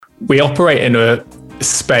We operate in a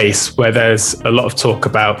space where there's a lot of talk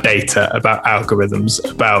about data, about algorithms,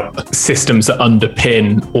 about systems that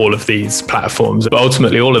underpin all of these platforms. But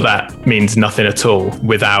ultimately, all of that means nothing at all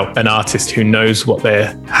without an artist who knows what they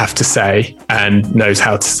have to say and knows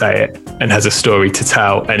how to say it and has a story to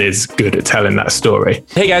tell and is good at telling that story.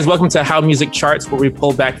 Hey guys, welcome to How Music Charts, where we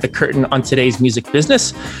pull back the curtain on today's music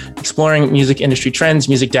business, exploring music industry trends,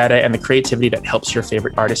 music data, and the creativity that helps your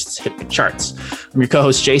favorite artists hit the charts. I'm your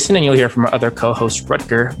co-host Jason, and you'll hear from our other co-host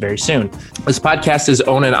Rutger very soon. This podcast is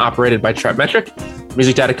owned and operated by Chartmetric, a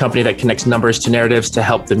music data company that connects numbers to narratives to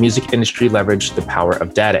help the music industry leverage the power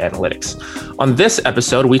of data analytics. On this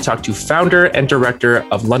episode, we talk to founder and director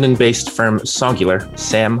of London-based firm Songular,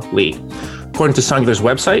 Sam Lee. According to Songular's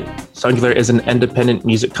website, Songular is an independent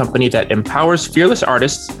music company that empowers fearless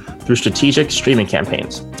artists through strategic streaming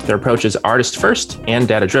campaigns. Their approach is artist first and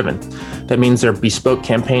data driven. That means their bespoke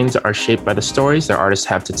campaigns are shaped by the stories their artists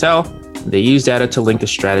have to tell. They use data to link the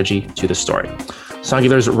strategy to the story.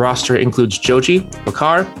 Songular's roster includes Joji,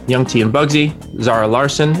 Bakar, Young T and Bugsy, Zara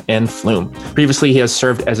Larson, and Flume. Previously, he has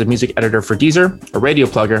served as a music editor for Deezer, a radio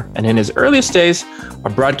plugger, and in his earliest days,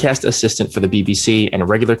 a broadcast assistant for the BBC and a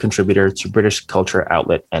regular contributor to British culture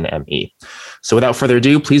outlet NME. So without further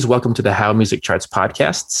ado, please welcome to the How Music Charts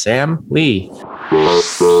podcast, Sam Lee.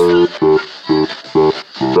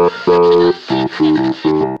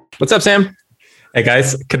 What's up, Sam? Hey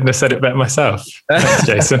guys, couldn't have said it better myself. Thanks,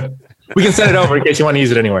 Jason. We can send it over in case you want to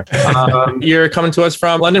use it anywhere. You're coming to us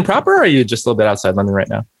from London proper, or are you just a little bit outside London right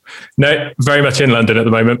now? No, very much in London at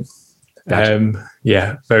the moment. Gotcha.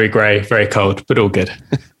 Yeah, very grey, very cold, but all good.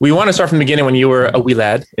 We want to start from the beginning when you were a wee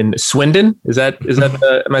lad in Swindon. Is that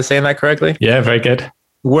am I saying that correctly? Yeah, very good.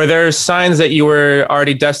 Were there signs that you were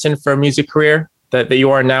already destined for a music career that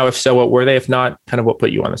you are now? If so, what were they? If not, kind of what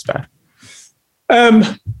put you on this path?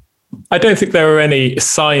 I don't think there were any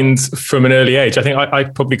signs from an early age. I think I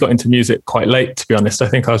probably got into music quite late, to be honest. I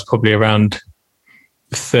think I was probably around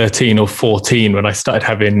 13 or 14 when I started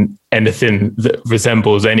having anything that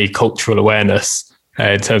resembles any cultural awareness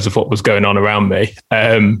in terms of what was going on around me.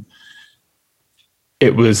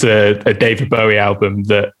 It was a David Bowie album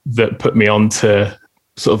that put me onto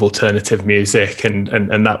sort of alternative music, and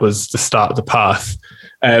that was the start of the path.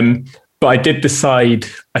 But I did decide,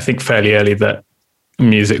 I think fairly early, that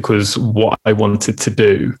music was what I wanted to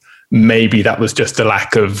do. Maybe that was just a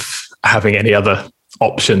lack of having any other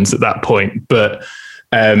options at that point. But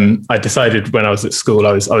I decided when I was at school,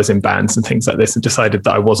 I was in bands and things like this, and decided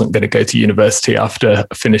that I wasn't going to go to university after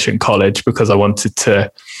finishing college because I wanted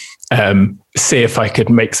to see if I could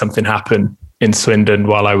make something happen in Swindon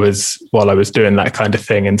while I was doing that kind of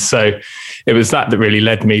thing. And so it was that really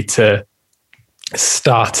led me to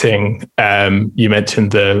starting. You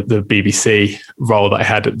mentioned the BBC role that I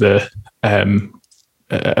had at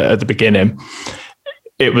the beginning.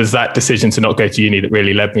 It was that decision to not go to uni that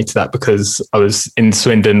really led me to that, because I was in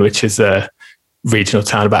Swindon, which is a regional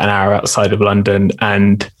town about an hour outside of London.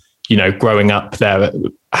 And, growing up there,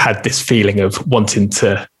 I had this feeling of wanting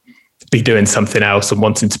to be doing something else and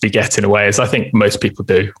wanting to be getting away, as I think most people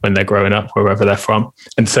do when they're growing up, wherever they're from.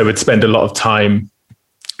 And so we'd spend a lot of time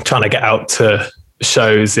trying to get out to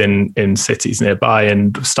shows in cities nearby,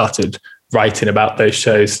 and started writing about those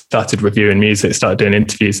shows, started reviewing music, started doing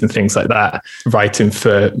interviews and things like that, writing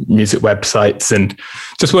for music websites, and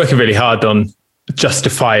just working really hard on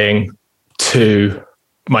justifying to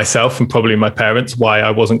myself and probably my parents why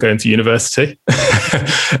I wasn't going to university.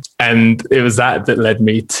 And it was that led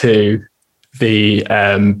me to the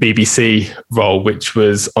BBC role, which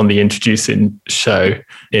was on the Introducing show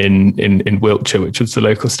in Wiltshire, which was the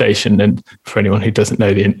local station. And for anyone who doesn't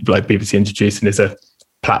know, BBC Introducing is a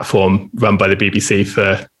platform run by the BBC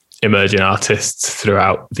for emerging artists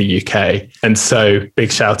throughout the UK. And so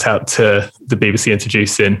big shout out to the BBC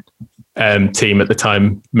Introducing team at the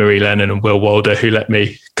time, Marie Lennon and Will Walder, who let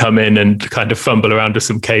me come in and kind of fumble around with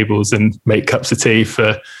some cables and make cups of tea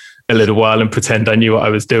for a little while and pretend I knew what I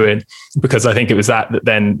was doing, because I think it was that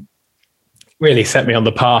then really set me on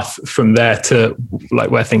the path from there to like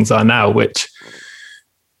where things are now, which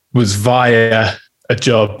was via a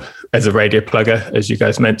job as a radio plugger, as you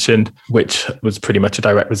guys mentioned, which was pretty much a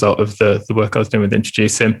direct result of the work I was doing with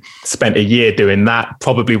Introducing. Spent a year doing that,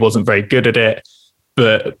 probably wasn't very good at it,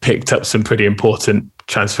 but picked up some pretty important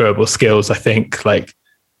transferable skills, I think, like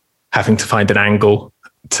having to find an angle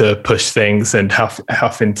to push things and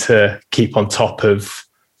having to keep on top of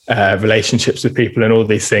relationships with people and all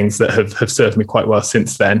these things that have served me quite well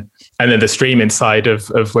since then. And then the streaming side of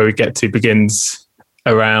where we get to begins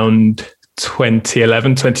around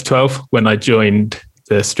 2011, 2012, when I joined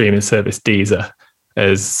the streaming service Deezer.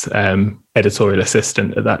 as editorial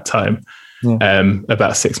assistant at that time,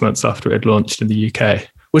 about 6 months after it had launched in the UK.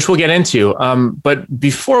 Which we'll get into. But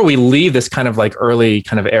before we leave this kind of like early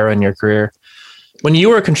kind of era in your career, when you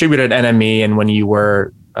were a contributor at NME and when you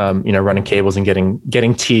were running cables and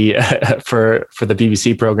getting tea for the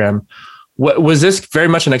BBC program, was this very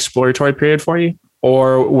much an exploratory period for you?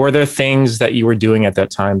 Or were there things that you were doing at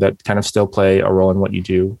that time that kind of still play a role in what you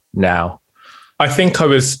do now? I think I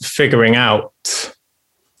was figuring out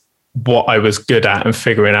what I was good at and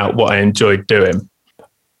figuring out what I enjoyed doing.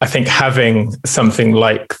 I think having something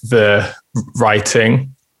like the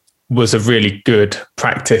writing was a really good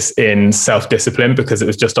practice in self-discipline because it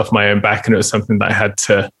was just off my own back and it was something that I had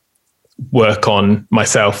to work on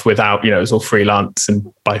myself without, it was all freelance.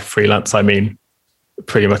 And by freelance, I mean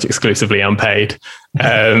pretty much exclusively unpaid.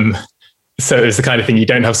 So it's the kind of thing you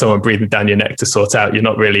don't have someone breathing down your neck to sort out. You're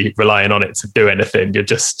not really relying on it to do anything. You're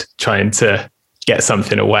just trying to get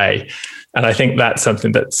something away. And I think that's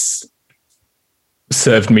something that's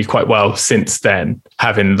served me quite well since then,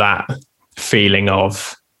 having that feeling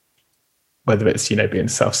of whether it's, being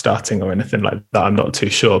self-starting or anything like that, I'm not too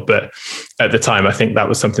sure. But at the time, I think that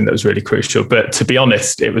was something that was really crucial. But to be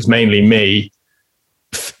honest, it was mainly me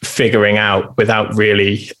figuring out without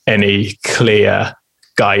really any clear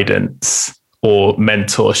guidance or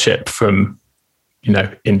mentorship from,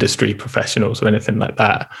 industry professionals or anything like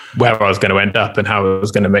that, where I was going to end up and how I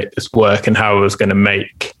was going to make this work and how I was going to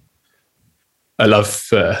make a love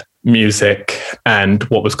for music and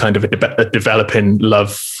what was kind of a developing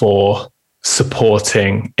love for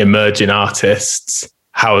supporting emerging artists,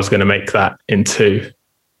 how I was going to make that into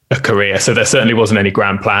a career. So there certainly wasn't any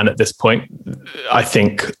grand plan at this point. I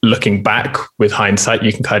think looking back with hindsight,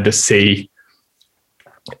 you can kind of see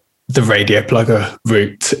the radio plugger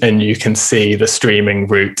route and you can see the streaming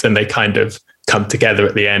route, and they kind of come together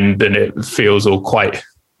at the end and it feels all quite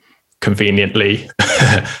conveniently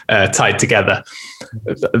tied together.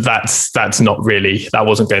 That's not really, that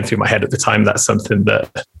wasn't going through my head at the time. That's something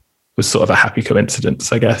that was sort of a happy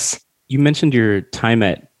coincidence, I guess. You mentioned your time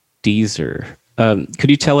at Deezer. Could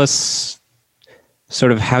you tell us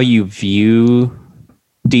sort of how you view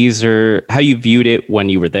Deezer, how you viewed it when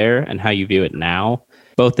you were there and how you view it now,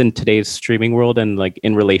 both in today's streaming world and like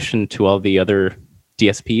in relation to all the other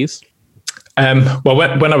DSPs? Well,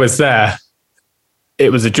 when I was there,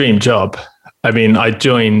 it was a dream job. I mean, I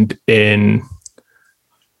joined in,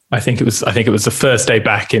 I think it was the first day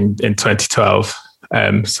back in 2012.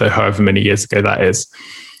 So however many years ago that is.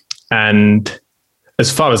 And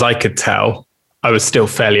as far as I could tell, I was still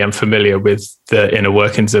fairly unfamiliar with the inner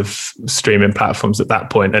workings of streaming platforms at that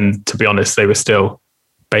point. And to be honest, they were still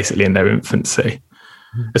basically in their infancy.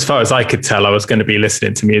 As far as I could tell, I was going to be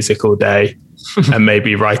listening to music all day and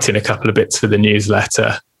maybe writing a couple of bits for the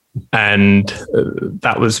newsletter. And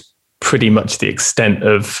that was pretty much the extent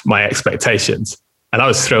of my expectations. And I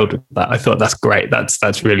was thrilled with that. I thought, that's great.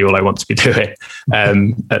 That's really all I want to be doing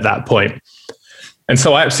at that point. And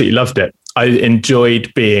so I absolutely loved it. I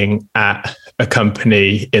enjoyed being at a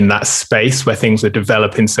company in that space where things were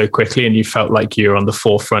developing so quickly and you felt like you were on the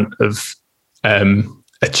forefront of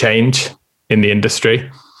a change in the industry.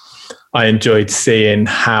 I enjoyed seeing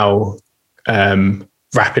how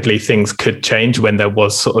rapidly things could change when there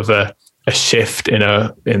was sort of a shift in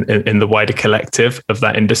the wider collective of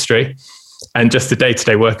that industry. And just the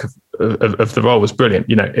day-to-day work of the role was brilliant.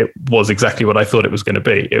 It was exactly what I thought it was going to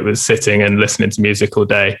be. It was sitting and listening to music all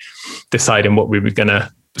day, deciding what we were going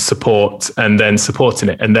to support and then supporting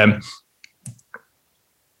it. And then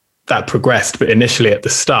that progressed. But initially at the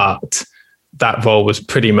start, that role was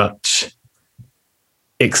pretty much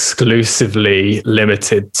exclusively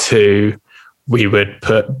limited to, we would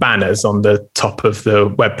put banners on the top of the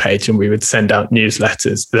webpage and we would send out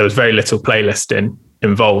newsletters. There was very little playlisting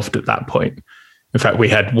involved at that point. In fact, we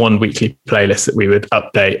had one weekly playlist that we would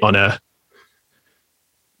update on a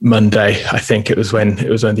Monday. I think it was when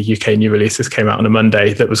the UK new releases came out on a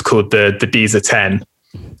Monday, that was called the Deezer 10.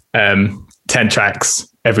 10 tracks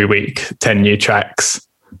every week, 10 new tracks.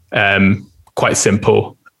 Quite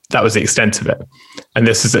simple. That was the extent of it. And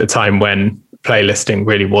this was at a time when playlisting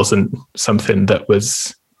really wasn't something that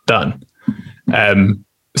was done.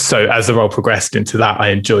 So as the role progressed into that, I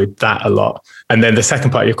enjoyed that a lot. And then the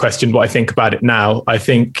second part of your question, what I think about it now, I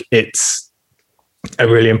think it's a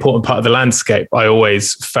really important part of the landscape. I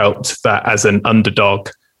always felt that as an underdog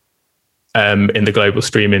in the global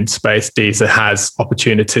streaming space, Deezer has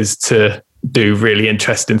opportunities to do really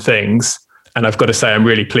interesting things. And I've got to say, I'm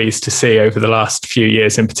really pleased to see over the last few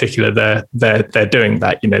years in particular, they're doing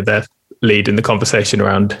that. They're leading the conversation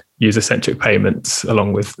around user-centric payments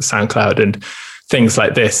along with SoundCloud, and things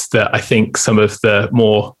like this that I think some of the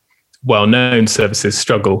more well-known services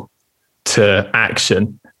struggle to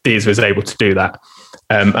action. Deezer was able to do that.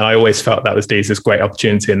 And I always felt that was Deezer's great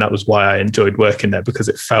opportunity. And that was why I enjoyed working there, because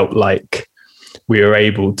it felt like we were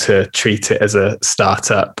able to treat it as a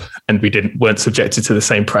startup, and we weren't subjected to the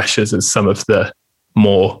same pressures as some of the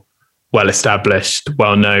more well-established,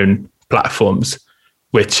 well-known platforms,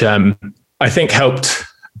 which I think helped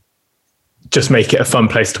just make it a fun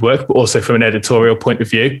place to work. But also from an editorial point of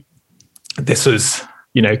view, this was,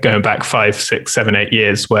 going back 5, 6, 7, 8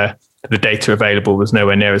 years, where the data available was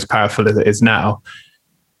nowhere near as powerful as it is now.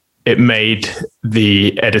 It made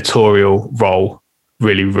the editorial role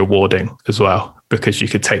really rewarding as well, because you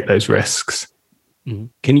could take those risks. Mm-hmm.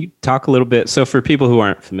 Can you talk a little bit? So for people who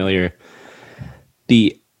aren't familiar,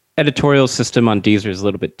 the editorial system on Deezer is a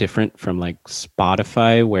little bit different from like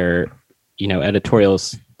Spotify, where,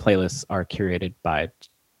 editorials playlists are curated by,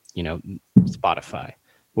 Spotify.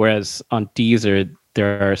 Whereas on Deezer,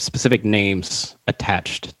 there are specific names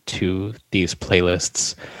attached to these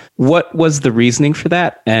playlists. What was the reasoning for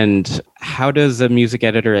that? And how does a music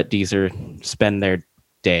editor at Deezer spend their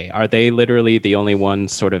day? Are they literally the only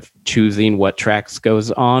ones sort of choosing what tracks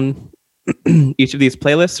goes on each of these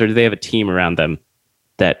playlists, or do they have a team around them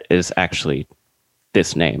that is actually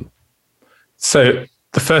this name? So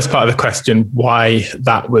the first part of the question, why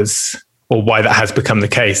that has become the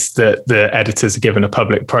case, that the editors are given a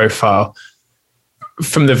public profile.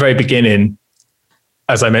 From the very beginning,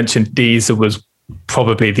 as I mentioned, Deezer was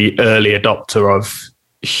probably the early adopter of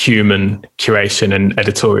human curation and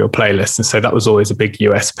editorial playlists. And so that was always a big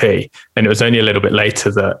USP. And it was only a little bit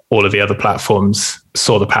later that all of the other platforms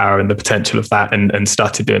saw the power and the potential of that and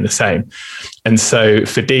started doing the same. And so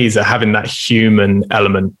for Deezer, having that human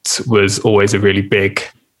element was always a really big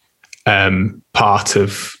part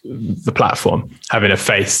of the platform, having a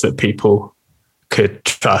face that people could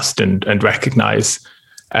trust and recognize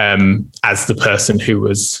as the person who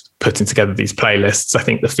was putting together these playlists. I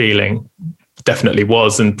think the feeling definitely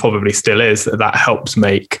was, and probably still is, that helps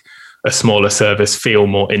make a smaller service feel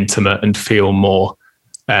more intimate and feel more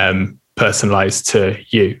personalized to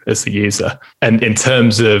you as the user. And in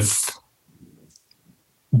terms of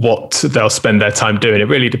what they'll spend their time doing, it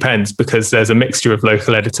really depends, because there's a mixture of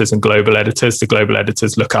local editors and global editors. The global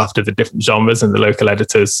editors look after the different genres, and the local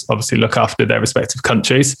editors obviously look after their respective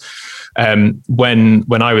countries.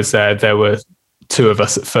 When I was there were 2 of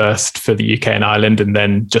us at first for the UK and Ireland, and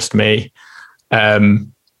then just me.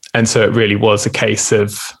 And so it really was a case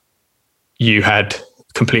of you had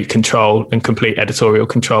complete control and complete editorial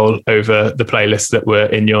control over the playlists that were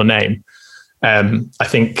in your name. I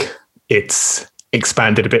think it's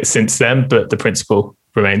expanded a bit since then, but the principle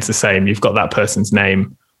remains the same. You've got that person's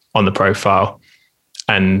name on the profile,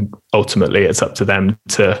 and ultimately it's up to them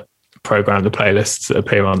to program the playlists that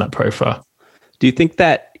appear on that profile. Do you think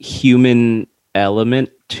that human element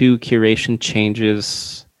to curation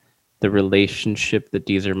changes the relationship that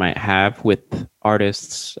Deezer might have with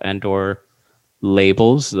artists and or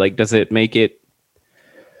labels? Like, does it make it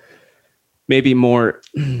maybe more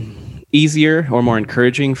easier or more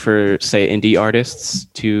encouraging for, say, indie artists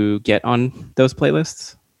to get on those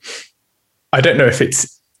playlists? I don't know if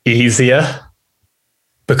it's easier,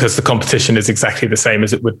 because the competition is exactly the same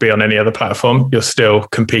as it would be on any other platform. You're still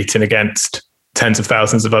competing against tens of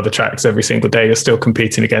thousands of other tracks every single day. You're still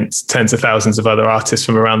competing against tens of thousands of other artists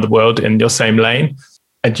from around the world in your same lane.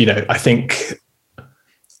 And, I think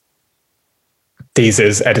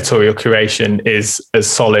Deezer's editorial curation is as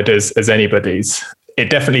solid as anybody's. It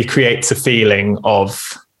definitely creates a feeling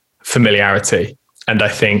of familiarity, and I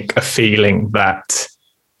think a feeling that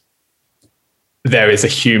there is a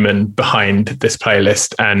human behind this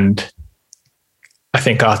playlist. And I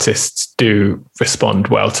think artists do respond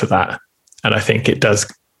well to that. And I think it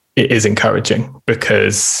is encouraging,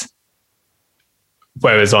 because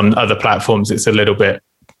whereas on other platforms, it's a little bit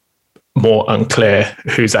more unclear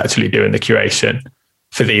who's actually doing the curation.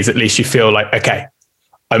 For these, at least you feel like, okay,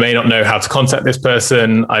 I may not know how to contact this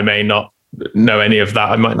person. I may not know any of that.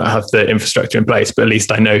 I might not have the infrastructure in place, but at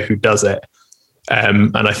least I know who does it.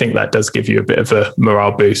 And I think that does give you a bit of a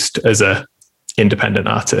morale boost as a independent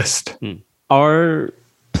artist. Are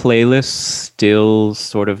playlists still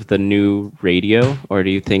sort of the new radio, or do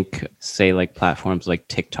you think, say, like platforms like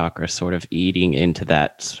TikTok are sort of eating into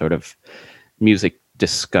that sort of music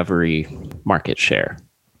discovery market share?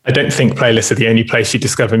 I don't think playlists are the only place you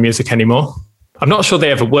discover music anymore. I'm not sure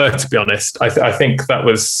they ever were, to be honest. I think that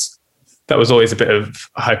was always a bit of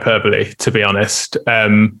hyperbole, to be honest.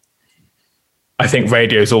 I think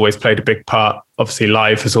radio's always played a big part. Obviously,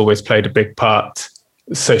 live has always played a big part.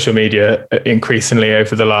 social media increasingly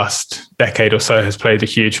over the last decade or so has played a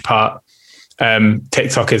huge part.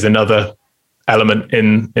 TikTok is another element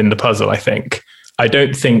in the puzzle, I think. I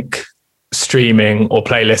don't think streaming or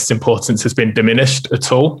playlist importance has been diminished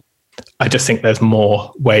at all. I just think there's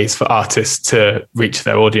more ways for artists to reach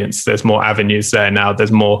their audience. There's more avenues there now.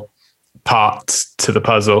 There's more parts to the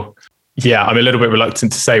puzzle. Yeah, I'm a little bit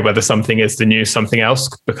reluctant to say whether something is the new something else,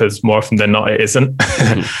 because more often than not, it isn't.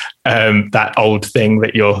 That old thing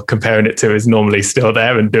that you're comparing it to is normally still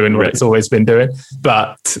there and doing what it's always been doing.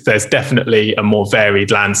 But there's definitely a more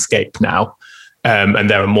varied landscape now. And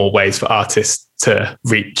there are more ways for artists to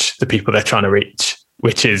reach the people they're trying to reach,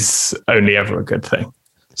 which is only ever a good thing.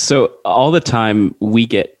 So all the time we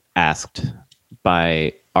get asked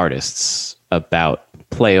by artists about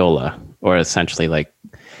Playola, or essentially like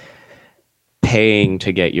paying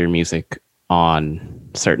to get your music on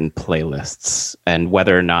certain playlists and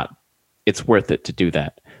whether or not it's worth it to do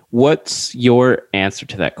that. What's your answer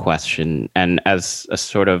to that question? And as a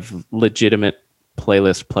sort of legitimate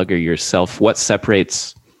playlist plugger yourself, what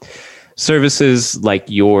separates services like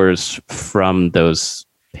yours from those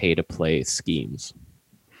pay to play schemes?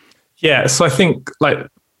 Yeah, so I think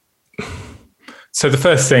so the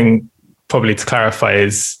first thing probably to clarify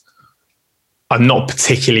is I'm not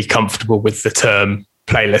particularly comfortable with the term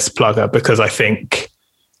playlist plugger, because I think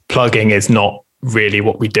plugging is not really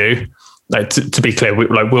what we do. Like to be clear,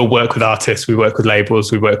 we'll work with artists, we work with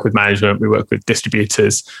labels, we work with management, we work with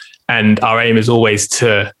distributors, and our aim is always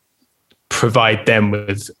to provide them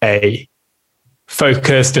with a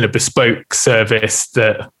focused and a bespoke service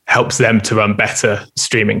that helps them to run better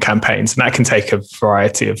streaming campaigns. And that can take a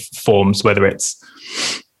variety of forms, whether it's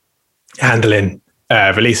handling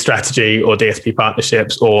release strategy or DSP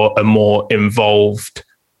partnerships, or a more involved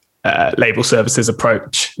label services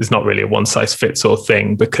approach. It's not really a one size fits all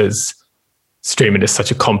thing, because streaming is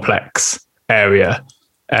such a complex area.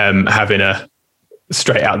 Having a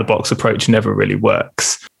straight out of the box approach never really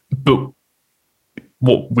works. But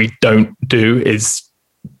what we don't do is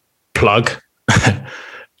plug.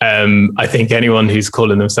 I think anyone who's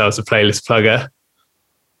calling themselves a playlist plugger,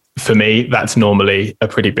 for me, that's normally a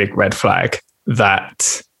pretty big red flag,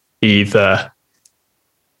 that either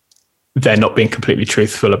they're not being completely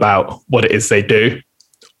truthful about what it is they do,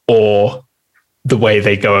 or the way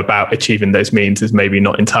they go about achieving those means is maybe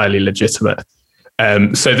not entirely legitimate.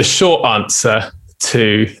 So the short answer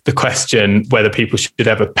to the question whether people should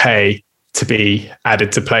ever pay to be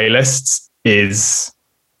added to playlists is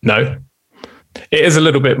no. It is a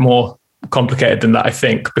little bit more complicated than that, I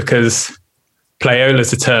think, because Playola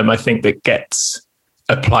is a term, I think, that gets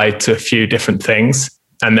applied to a few different things,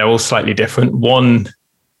 and they're all slightly different. One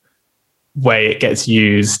way it gets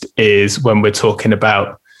used is when we're talking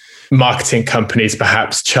about marketing companies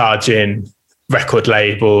perhaps charging record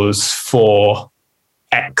labels for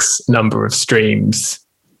X number of streams,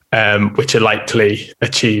 which are likely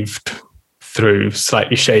achieved through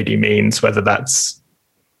slightly shady means, whether that's,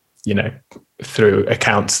 through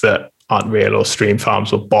accounts that aren't real, or stream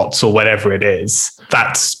farms, or bots, or whatever it is.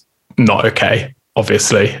 That's not okay,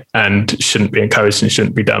 obviously, and shouldn't be encouraged and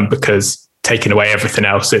shouldn't be done, because taking away everything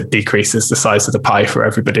else, it decreases the size of the pie for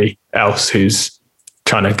everybody else who's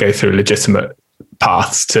trying to go through legitimate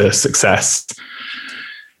paths to success.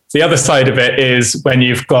 The other side of it is when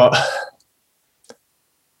you've got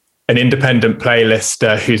an independent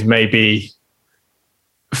playlister who's maybe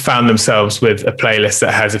found themselves with a playlist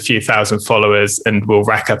that has a few thousand followers and will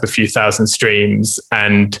rack up a few thousand streams,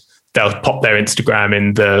 and they'll pop their Instagram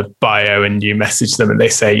in the bio and you message them and they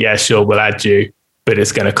say, yeah, sure, we'll add you, but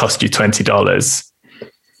it's going to cost you $20.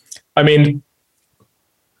 I mean,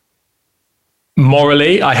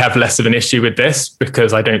 morally, I have less of an issue with this,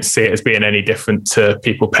 because I don't see it as being any different to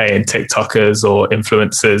people paying TikTokers or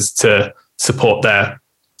influencers to support their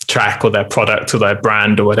track or their product or their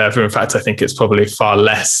brand or whatever. In fact, I think it's probably far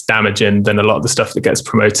less damaging than a lot of the stuff that gets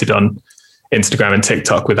promoted on Instagram and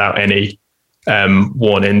TikTok without any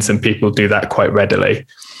warnings, and people do that quite readily.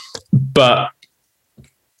 But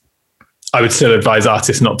I would still advise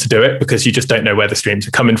artists not to do it, because you just don't know where the streams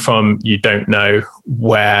are coming from. You don't know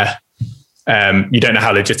where, you don't know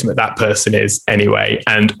how legitimate that person is anyway.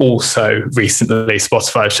 And also recently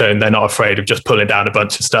Spotify have shown they're not afraid of just pulling down a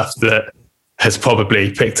bunch of stuff that has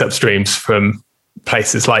probably picked up streams from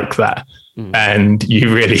places like that. And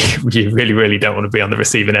you really don't want to be on the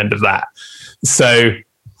receiving end of that. So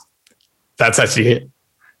that's actually it.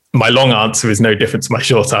 My long answer is no different to my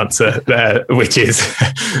short answer, which is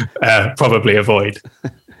probably avoid.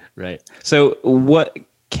 Right. So what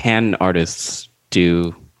can artists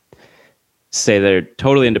do? Say they're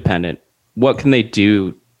totally independent. What can they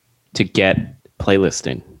do to get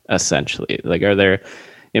playlisting, essentially? Like, are there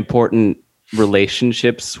important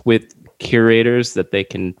relationships with curators that they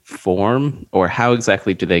can form, or how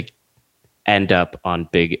exactly do they end up on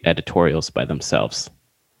big editorials by themselves?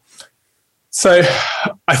 So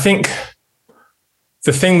I think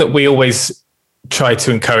the thing that we always try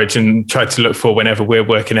to encourage and try to look for whenever we're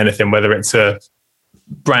working anything, whether it's a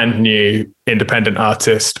brand new independent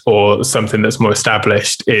artist or something that's more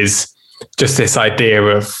established, is just this idea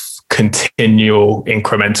of continual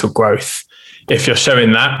incremental growth. If you're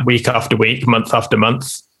showing that week after week, month after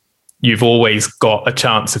month, you've always got a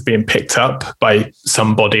chance of being picked up by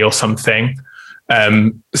somebody or something.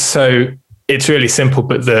 So it's really simple,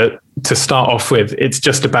 but to start off with, it's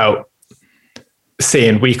just about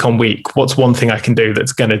seeing week on week, what's one thing I can do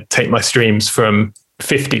that's going to take my streams from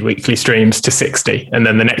 50 weekly streams to 60, and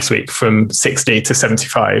then the next week from 60 to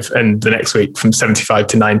 75, and the next week from 75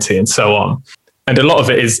 to 90, and so on. And a lot of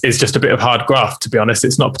it is just a bit of hard graft, to be honest.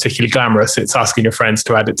 It's not particularly glamorous. It's asking your friends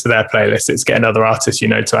to add it to their playlist. It's getting other artists,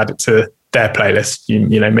 to add it to their playlist.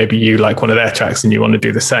 Maybe you like one of their tracks and you want to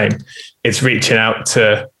do the same. It's reaching out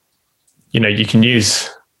to, you can use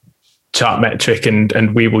Chartmetric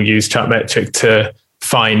and we will use Chartmetric to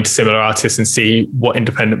find similar artists and see what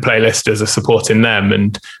independent playlisters are supporting them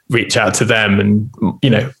and reach out to them. And,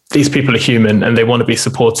 these people are human and they want to be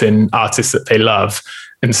supporting artists that they love.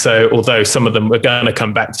 And so although some of them are going to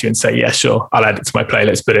come back to you and say, yeah, sure, I'll add it to my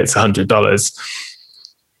playlist, but it's $100,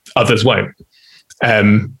 others won't.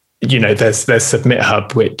 There's Submit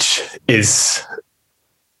Hub, which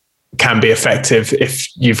can be effective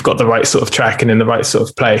if you've got the right sort of track and in the right sort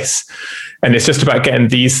of place. And it's just about getting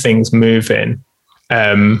these things moving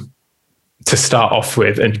to start off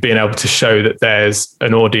with, and being able to show that there's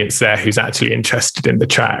an audience there who's actually interested in the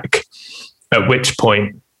track, at which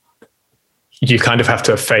point you kind of have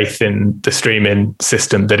to have faith in the streaming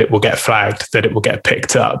system that it will get flagged, that it will get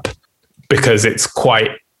picked up, because it's quite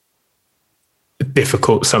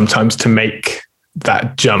difficult sometimes to make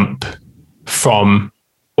that jump from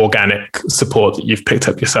organic support that you've picked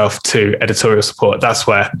up yourself to editorial support. That's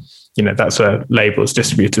where labels,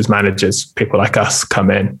 distributors, managers, people like us come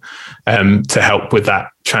in to help with that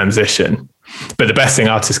transition. But the best thing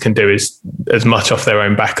artists can do is as much off their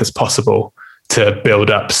own back as possible to build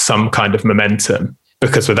up some kind of momentum,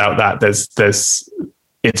 because without that,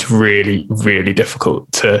 it's really, really difficult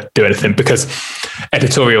to do anything, because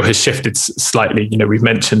editorial has shifted slightly. We've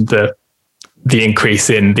mentioned the increase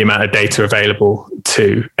in the amount of data available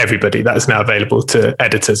to everybody. That's now available to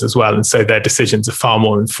editors as well. And so their decisions are far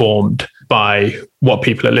more informed by what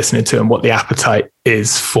people are listening to and what the appetite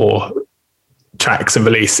is for tracks and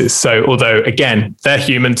releases. So although, again, they're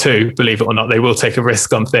human too, believe it or not, they will take a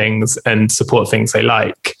risk on things and support things they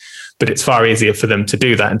like. But it's far easier for them to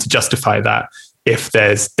do that and to justify that if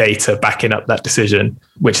there's data backing up that decision,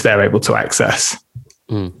 which they're able to access.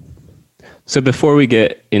 Mm. So before we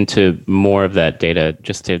get into more of that data,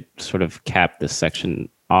 just to sort of cap this section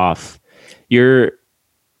off, your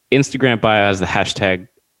Instagram bio has the hashtag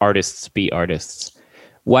artists be artists.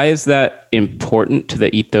 Why is that important to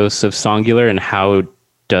the ethos of Songular, and how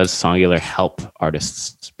does Songular help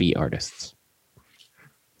artists be artists?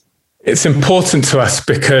 It's important to us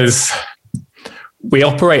because we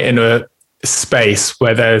operate in a space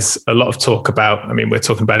where there's a lot of talk about, we're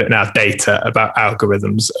talking about it now, data, about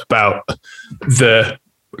algorithms, about the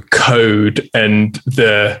code and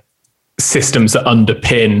the systems that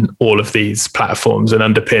underpin all of these platforms and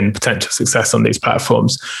underpin potential success on these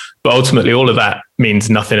platforms. But ultimately, all of that means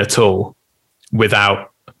nothing at all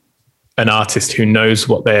without an artist who knows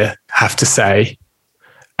what they have to say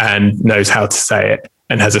and knows how to say it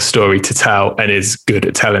and has a story to tell and is good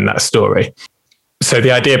at telling that story. So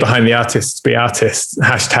the idea behind the artists be artists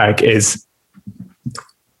hashtag is,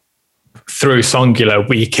 through Songular,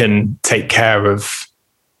 we can take care of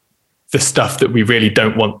the stuff that we really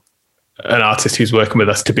don't want an artist who's working with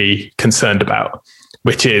us to be concerned about,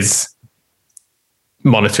 which is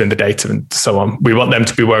monitoring the data and so on. We want them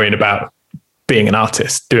to be worrying about being an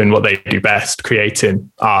artist, doing what they do best,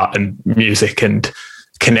 creating art and music and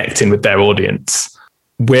connecting with their audience.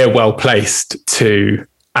 We're well placed to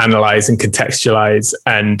analyze and contextualize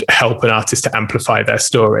and help an artist to amplify their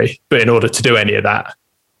story. But in order to do any of that,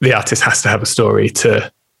 the artist has to have a story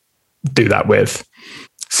to do that with.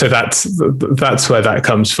 So that's where that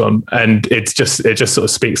comes from. And it just sort of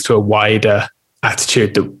speaks to a wider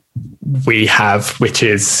attitude that we have, which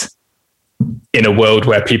is, in a world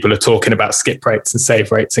where people are talking about skip rates and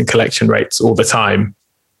save rates and collection rates all the time,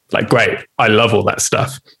 like, great, I love all that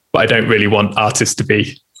stuff, but I don't really want artists to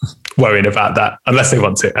be worrying about that unless they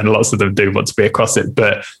want to, and lots of them do want to be across it.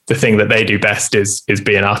 But the thing that they do best is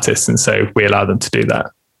being artists, and so we allow them to do that.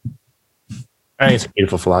 I think it's a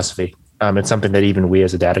beautiful philosophy. It's something that even we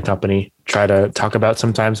as a data company try to talk about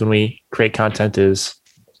sometimes when we create content.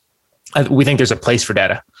 We think there's a place for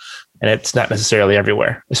data, and it's not necessarily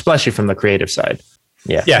everywhere, especially from the creative side.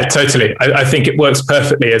 Yeah, totally. I think it works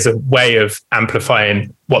perfectly as a way of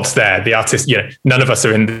amplifying what's there. The artist, none of us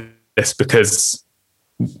are in this because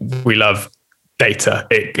we love data.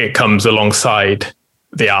 It comes alongside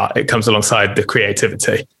the art. It comes alongside the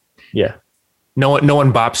creativity. Yeah. No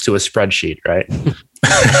one bops to a spreadsheet, right?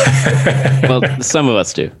 Well, some of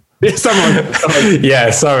us do. Someone.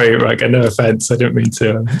 Yeah, sorry, Riker. No offense. I didn't mean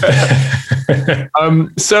to.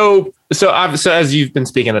 So as you've been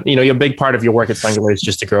speaking, a big part of your work at Slangular is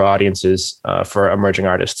just to grow audiences for emerging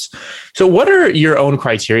artists. So what are your own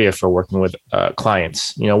criteria for working with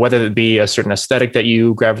clients? Whether it be a certain aesthetic that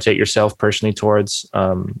you gravitate yourself personally towards,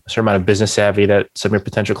 a certain amount of business savvy that some of your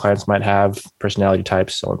potential clients might have, personality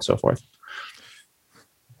types, so on and so forth.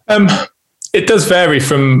 It does vary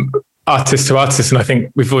from artist to artist, and I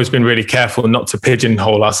think we've always been really careful not to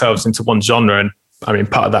pigeonhole ourselves into one genre. And I mean,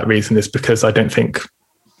 part of that reason is because I don't think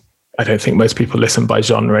most people listen by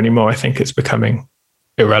genre anymore. I think it's becoming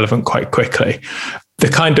irrelevant quite quickly. The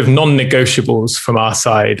kind of non-negotiables from our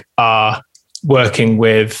side are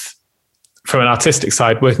from an artistic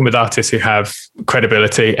side, working with artists who have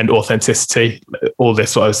credibility and authenticity. All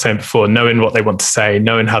this, what I was saying before, knowing what they want to say,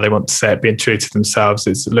 knowing how they want to say it, being true to themselves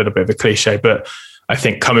is a little bit of a cliche, but I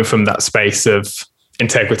think coming from that space of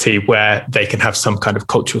integrity where they can have some kind of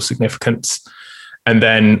cultural significance. And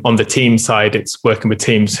then on the team side, it's working with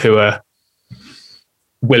teams who are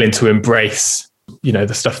willing to embrace,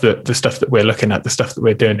 the stuff that we're looking at, the stuff that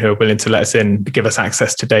we're doing, who are willing to let us in, give us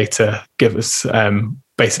access to data, give us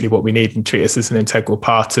basically what we need, and treat us as an integral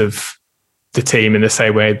part of the team in the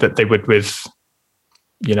same way that they would with,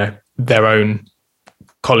 their own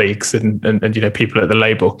colleagues and people at the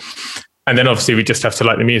label. And then obviously we just have to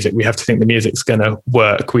like the music. We have to think the music's going to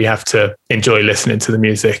work. We have to enjoy listening to the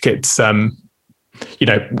music. It's,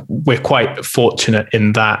 we're quite fortunate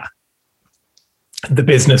in that the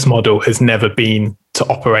business model has never been to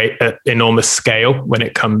operate at enormous scale when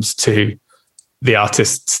it comes to the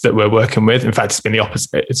artists that we're working with. In fact, it's been the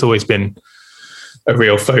opposite. It's always been a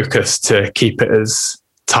real focus to keep it as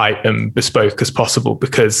tight and bespoke as possible,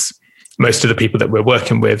 because most of the people that we're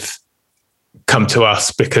working with come to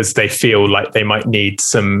us because they feel like they might need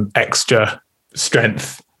some extra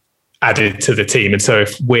strength added to the team. And so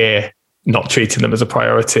if we're not treating them as a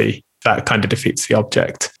priority, that kind of defeats the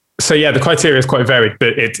object. So yeah, the criteria is quite varied,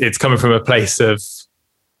 but it's coming from a place of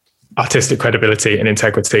artistic credibility and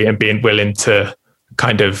integrity and being willing to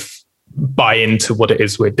kind of buy into what it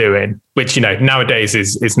is we're doing, which, nowadays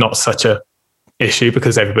is not such a issue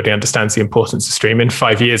because everybody understands the importance of streaming.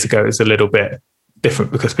 5 years ago, it was a little bit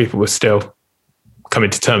different because people were still coming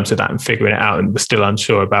to terms with that and figuring it out and were still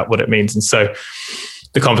unsure about what it means. And so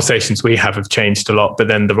the conversations we have changed a lot, but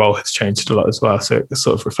then the role has changed a lot as well. So it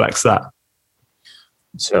sort of reflects that.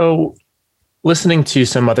 So listening to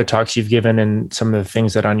some other talks you've given and some of the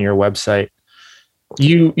things that on your website,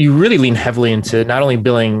 you really lean heavily into not only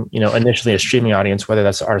building, initially a streaming audience, whether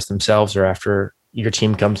that's the artists themselves or after your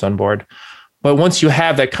team comes on board, but once you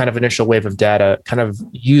have that kind of initial wave of data, kind of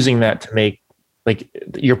using that to make like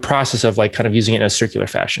your process of like kind of using it in a circular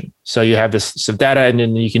fashion. So you have this data and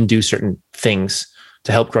then you can do certain things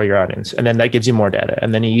to help grow your audience. And then that gives you more data.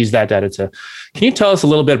 And then you use that data can you tell us a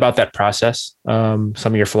little bit about that process? Some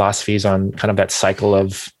of your philosophies on kind of that cycle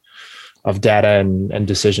of data and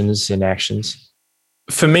decisions and actions?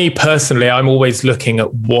 For me personally, I'm always looking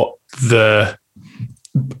at what the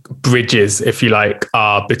bridges, if you like,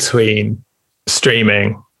 are between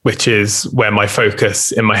streaming, which is where my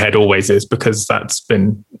focus in my head always is, because that's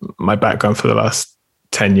been my background for the last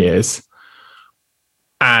 10 years,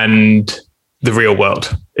 and the real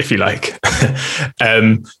world, if you like.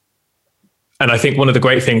 And I think one of the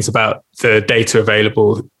great things about the data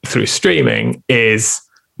available through streaming is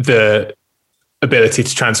the ability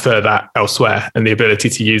to transfer that elsewhere and the ability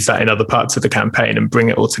to use that in other parts of the campaign and bring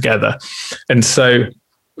it all together. And so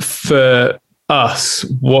for us,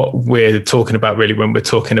 what we're talking about really when we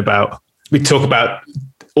talk about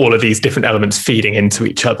all of these different elements feeding into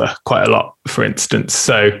each other quite a lot, for instance.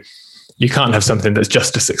 So you can't have something that's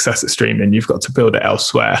just a success at streaming. You've got to build it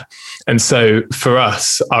elsewhere. And so for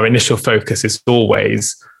us, our initial focus is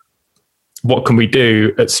always, what can we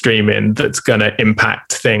do at streaming that's going to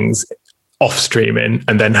impact things off streaming,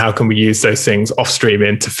 and then how can we use those things off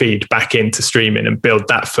streaming to feed back into streaming and build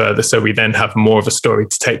that further, so we then have more of a story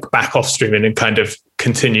to take back off streaming and kind of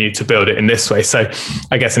continue to build it in this way. So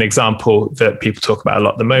I guess an example that people talk about a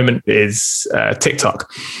lot at the moment is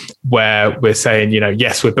TikTok, where we're saying,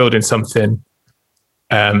 yes, we're building something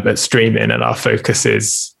at streaming and our focus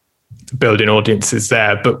is building audiences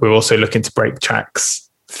there, but we're also looking to break tracks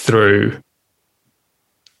through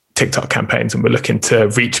TikTok campaigns, and we're looking to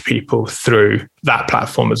reach people through that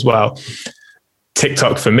platform as well.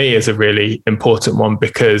 TikTok for me is a really important one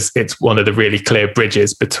because it's one of the really clear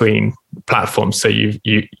bridges between platforms. So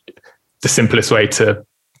the simplest way to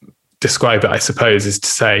describe it, I suppose, is to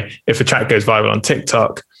say if a track goes viral on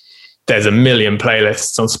TikTok, there's a million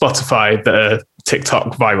playlists on Spotify that are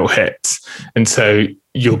TikTok viral hits. And so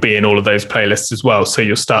you'll be in all of those playlists as well. So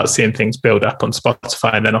you'll start seeing things build up on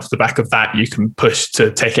Spotify. And then off the back of that, you can push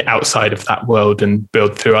to take it outside of that world and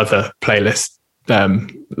build through other playlists,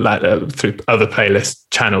 through other playlist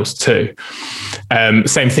channels too.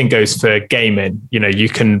 Same thing goes for gaming. You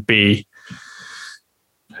can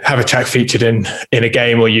have a track featured in a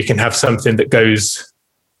game, or you can have something that goes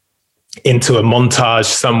into a montage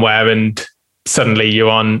somewhere and suddenly you're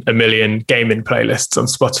on a million gaming playlists on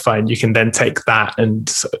Spotify, and you can then take that and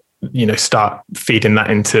start feeding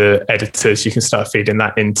that into editors. You can start feeding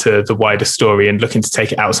that into the wider story and looking to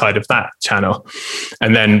take it outside of that channel.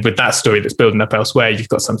 And then with that story that's building up elsewhere, you've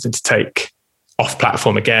got something to take off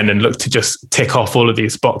platform again and look to just tick off all of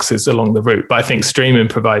these boxes along the route. But I think streaming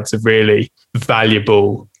provides a really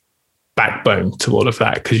valuable backbone to all of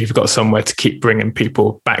that, because you've got somewhere to keep bringing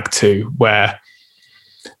people back to, where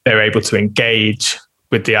they're able to engage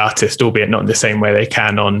with the artist, albeit not in the same way they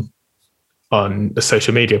can on a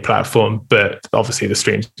social media platform, but obviously the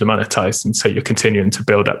streams are monetized. And so you're continuing to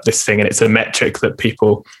build up this thing. And it's a metric that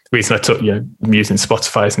the reason I took, I'm using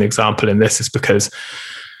Spotify as an example in this is because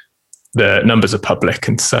the numbers are public.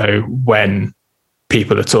 And so when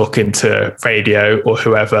people are talking to radio or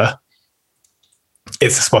whoever,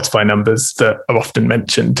 it's the Spotify numbers that are often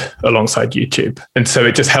mentioned alongside YouTube. And so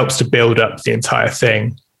it just helps to build up the entire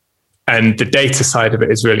thing. And the data side of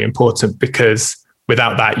it is really important, because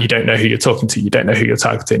without that, you don't know who you're talking to. You don't know who you're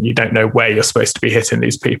targeting. You don't know where you're supposed to be hitting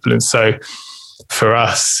these people. And so for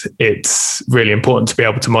us, it's really important to be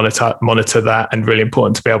able to monitor that, and really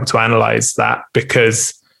important to be able to analyze that,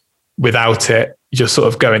 because without it, you're sort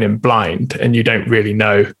of going in blind and you don't really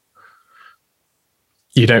know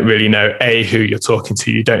who you're talking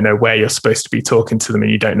to. You don't know where you're supposed to be talking to them,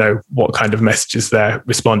 and you don't know what kind of messages they're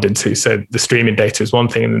responding to. So the streaming data is one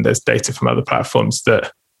thing, and then there's data from other platforms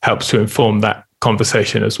that helps to inform that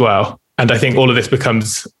conversation as well. And I think all of this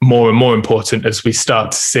becomes more and more important as we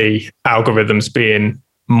start to see algorithms being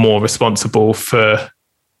more responsible for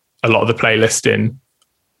a lot of the playlisting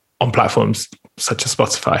on platforms such as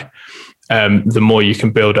Spotify. The more you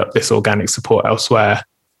can build up this organic support elsewhere,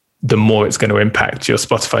 the more it's going to impact your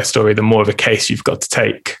Spotify story, the more of a case you've got to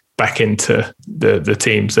take back into the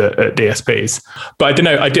teams at DSPs. But I don't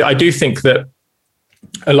know, I do think that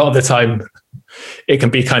a lot of the time it can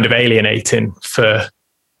be kind of alienating for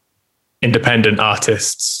independent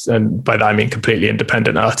artists, and by that I mean completely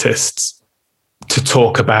independent artists, to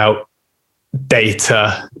talk about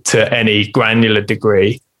data to any granular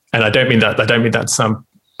degree. And I don't mean that to sound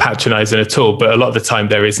patronizing at all, but a lot of the time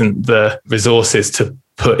there isn't the resources to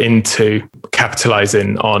put into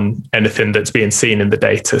capitalizing on anything that's being seen in the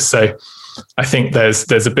data. So I think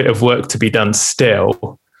there's a bit of work to be done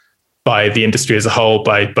still by the industry as a whole,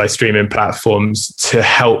 by streaming platforms, to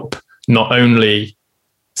help not only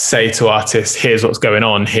say to artists, here's what's going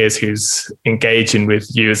on, here's who's engaging with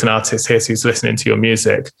you as an artist, here's who's listening to your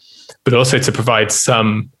music, but also to provide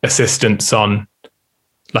some assistance on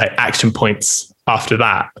like action points after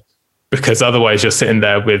that. Because otherwise you're sitting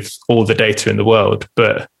there with all the data in the world,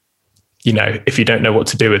 but if you don't know what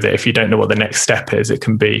to do with it, if you don't know what the next step is, it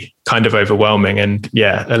can be kind of overwhelming and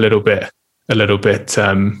a little bit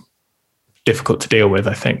difficult to deal with,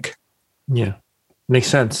 I think. Yeah, makes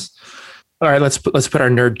sense. All right, let's put our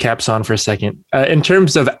nerd caps on for a second. In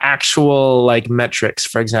terms of actual like metrics,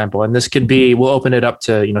 for example, and this could be, we'll open it up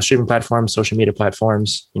to streaming platforms, social media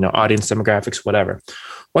platforms, audience demographics, whatever.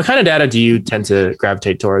 What kind of data do you tend to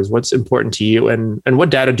gravitate towards? What's important to you, and what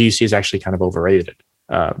data do you see is actually kind of overrated,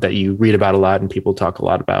 that you read about a lot and people talk a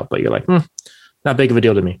lot about, but you're like, not big of a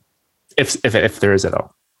deal to me, if there is at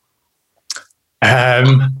all?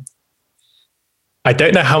 I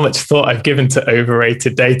don't know how much thought I've given to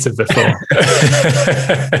overrated data before.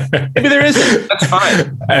 Maybe there isn't. That's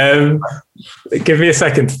fine. Give me a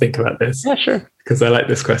second to think about this. Yeah, sure. Because I like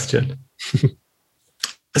this question.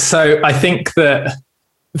 So I think that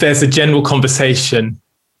there's a general conversation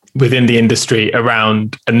within the industry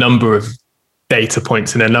around a number of data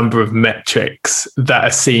points and a number of metrics that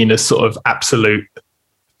are seen as sort of absolute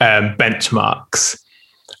benchmarks.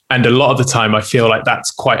 And a lot of the time I feel like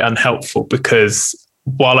that's quite unhelpful, because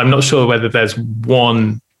while I'm not sure whether there's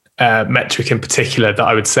one metric in particular that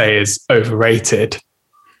I would say is overrated,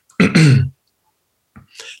 there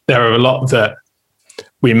are a lot that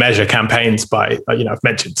we measure campaigns by, I've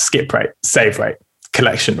mentioned skip rate, save rate,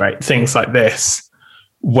 collection rate, things like this,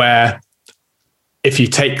 where if you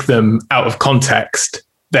take them out of context,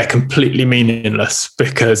 they're completely meaningless,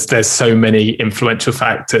 because there's so many influential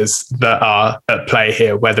factors that are at play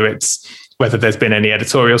here, whether there's been any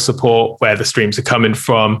editorial support, where the streams are coming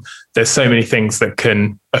from. There's so many things that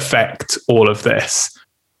can affect all of this.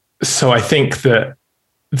 So I think that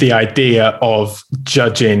the idea of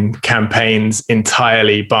judging campaigns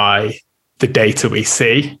entirely by the data we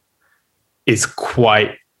see is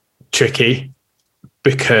quite tricky,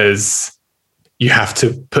 because you have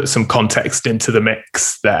to put some context into the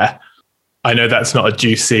mix there. I know that's not a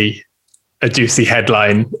juicy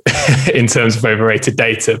headline in terms of overrated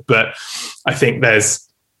data, but I think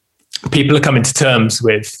people are coming to terms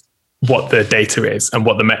with what the data is and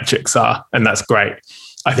what the metrics are, and that's great.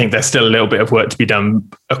 I think there's still a little bit of work to be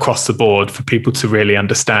done across the board for people to really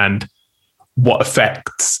understand what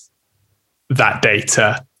affects that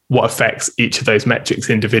data, what affects each of those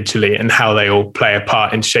metrics individually, and how they all play a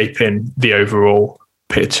part in shaping the overall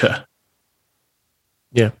picture.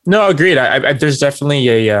 Yeah, no, agreed. There's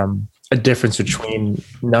definitely a difference between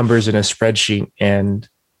numbers in a spreadsheet and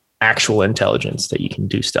actual intelligence that you can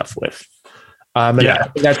do stuff with. And I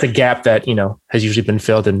think that's a gap that, has usually been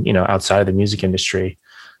filled in, outside of the music industry.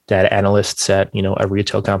 Data analysts at, a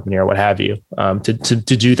retail company or what have you, to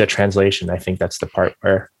do that translation. I think that's the part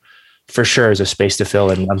where, for sure, is a space to fill,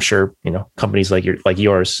 and I'm sure companies like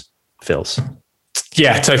yours fills.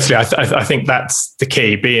 Yeah, totally. I think that's the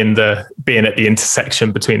key: being at the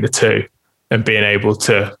intersection between the two and being able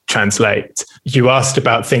to translate. You asked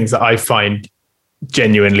about things that I find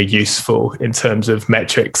genuinely useful in terms of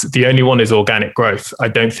metrics. The only one is organic growth. I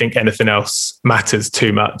don't think anything else matters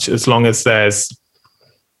too much, as long as there's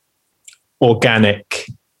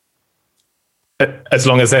as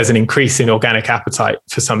long as there's an increase in organic appetite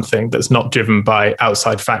for something that's not driven by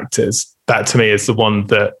outside factors. That to me is the one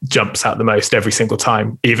that jumps out the most every single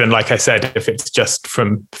time. Even, like I said, if it's just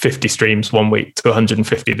from 50 streams one week to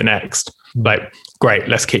 150 the next, like, great,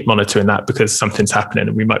 let's keep monitoring that, because something's happening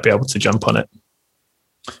and we might be able to jump on it.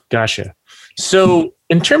 Gotcha. So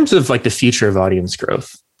in terms of like the future of audience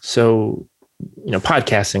growth, so,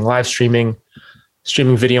 podcasting, live streaming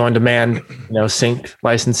video on demand, sync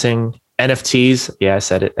licensing, NFTs. Yeah, I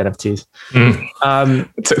said it. NFTs.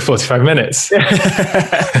 It took 45 minutes.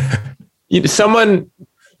 Someone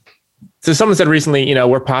said recently,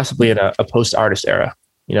 we're possibly in a post-artist era,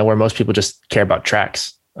 where most people just care about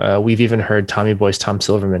tracks. We've even heard Tommy Boy's Tom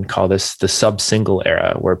Silverman call this the sub-single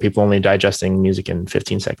era, where people only digesting music in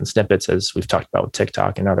 15-second snippets, as we've talked about with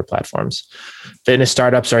TikTok and other platforms. Fitness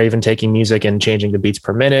startups are even taking music and changing the beats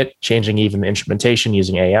per minute, changing even the instrumentation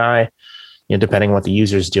using AI, depending on what the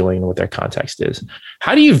user's doing and what their context is.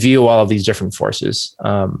 How do you view all of these different forces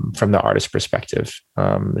from the artist perspective?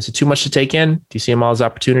 Is it too much to take in? Do you see them all as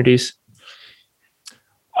opportunities?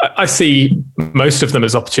 I see most of them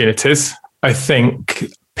as opportunities. I think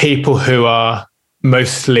people who are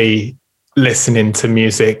mostly listening to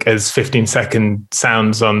music as 15-second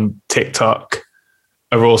sounds on TikTok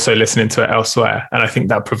are also listening to it elsewhere. And I think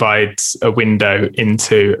that provides a window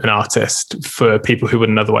into an artist for people who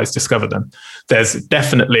wouldn't otherwise discover them. There's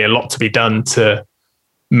definitely a lot to be done to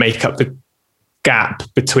make up the gap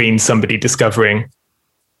between somebody discovering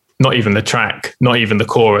not even the track, not even the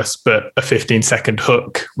chorus, but a 15-second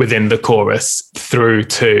hook within the chorus through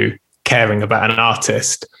to caring about an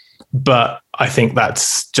artist. But I think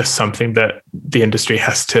that's just something that the industry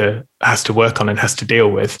has to work on and has to deal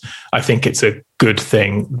with. I think it's a good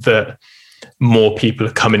thing that more people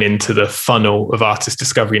are coming into the funnel of artist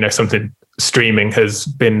discovery. Something streaming has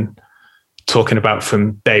been talking about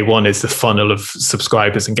from day one is the funnel of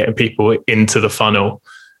subscribers and getting people into the funnel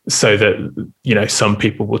so that, some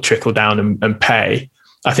people will trickle down and pay.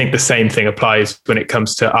 I think the same thing applies when it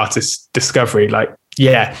comes to artist discovery.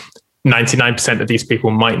 99% of these people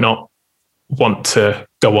might not want to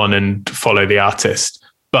go on and follow the artist,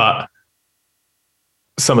 but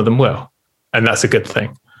some of them will. And that's a good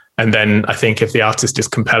thing. And then I think if the artist is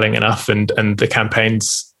compelling enough and the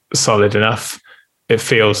campaign's solid enough, it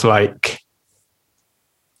feels like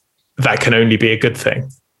that can only be a good thing.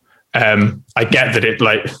 I get that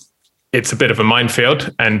it's a bit of a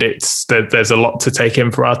minefield, and there's a lot to take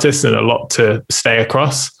in for artists and a lot to stay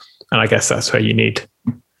across. And I guess that's where you need,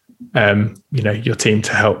 your team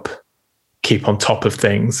to help keep on top of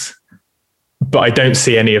things. But I don't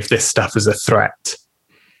see any of this stuff as a threat.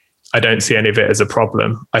 I don't see any of it as a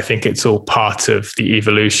problem. I think it's all part of the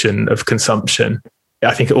evolution of consumption.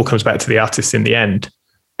 I think it all comes back to the artist in the end.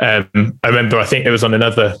 I remember, I think it was on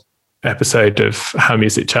another episode of How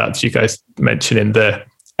Music Charts, you guys mentioning the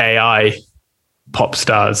AI pop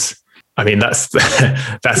stars. I mean, that's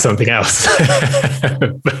something else.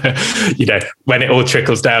 When it all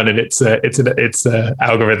trickles down and it's a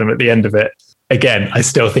algorithm at the end of it. Again, I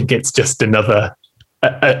still think it's just another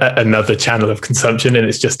channel of consumption, and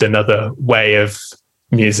it's just another way of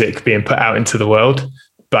music being put out into the world.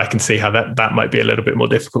 But I can see how that might be a little bit more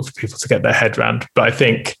difficult for people to get their head around. But I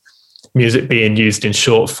think music being used in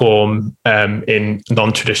short form, in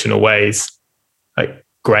non-traditional ways, like,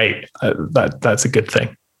 great. That's a good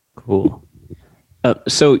thing. Cool.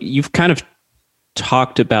 So you've kind of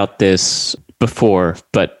talked about this before,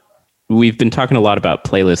 but we've been talking a lot about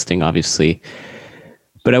playlisting, obviously.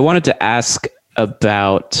 But I wanted to ask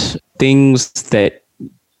about things that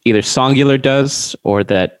either Songular does or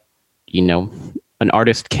that, an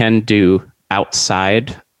artist can do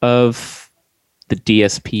outside of the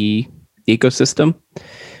DSP ecosystem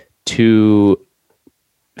to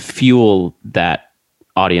fuel that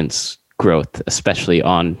audience growth, especially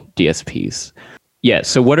on DSPs. Yeah.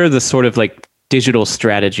 So what are the sort of like digital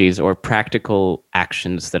strategies or practical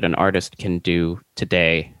actions that an artist can do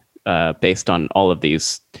today based on all of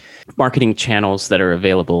these marketing channels that are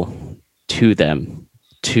available to them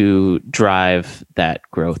to drive that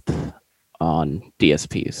growth on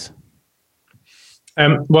DSPs?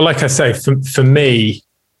 Well, like I say, for me,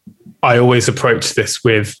 I always approach this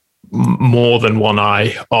with more than one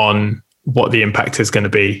eye on what the impact is going to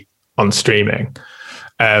be on streaming.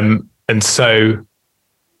 And so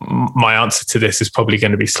my answer to this is probably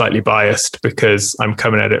going to be slightly biased because I'm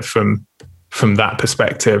coming at it from that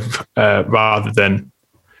perspective rather than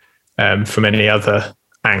from any other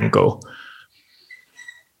angle.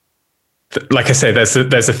 Like I say, there's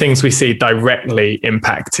the things we see directly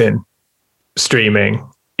impacting streaming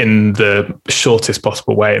in the shortest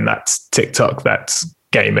possible way, and that's TikTok, that's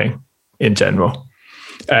gaming in general.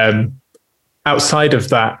 Outside of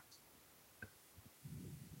that,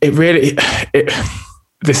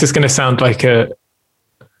 this is going to sound like I'm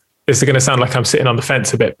sitting on the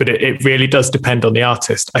fence a bit, but it really does depend on the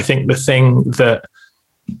artist. I think the thing that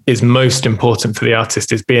is most important for the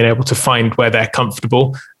artist is being able to find where they're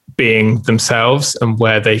comfortable being themselves and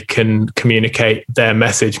where they can communicate their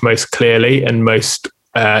message most clearly and most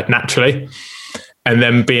naturally, and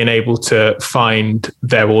then being able to find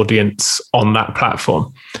their audience on that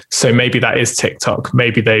platform. So maybe that is TikTok.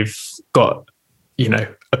 Maybe they've got,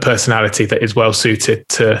 a personality that is well suited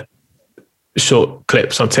to short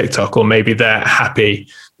clips on TikTok, or maybe they're happy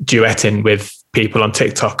duetting with people on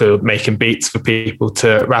TikTok or making beats for people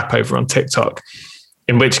to rap over on TikTok.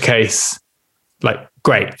 In which case,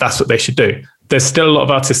 great, that's what they should do. There's still a lot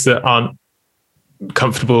of artists that aren't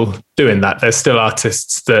comfortable doing that. There's still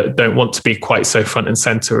artists that don't want to be quite so front and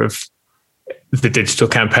center of the digital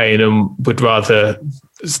campaign and would rather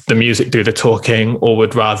the music do the talking, or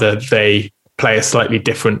would rather they play a slightly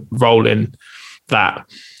different role in that.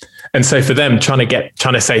 And so for them, trying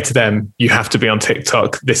to say to them, you have to be on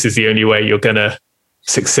TikTok, this is the only way you're going to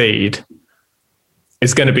succeed,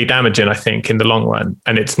 is going to be damaging, I think, in the long run.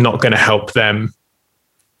 And it's not going to help them.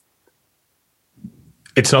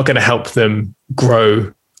 It's not going to help them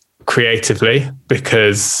grow creatively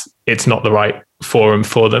because it's not the right forum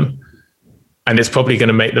for them. And it's probably going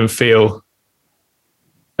to make them feel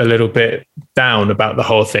a little bit down about the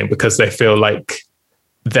whole thing because they feel like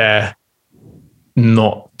they're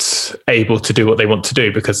not able to do what they want to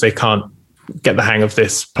do because they can't get the hang of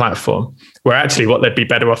this platform. Where actually what they'd be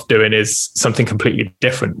better off doing is something completely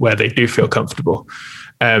different where they do feel comfortable.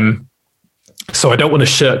 So I don't want to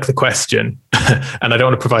shirk the question and I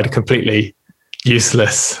don't want to provide a completely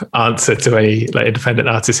useless answer to any independent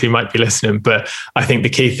artists who might be listening. But I think the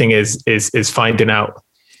key thing is finding out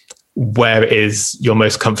where it is you're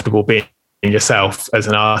most comfortable being yourself as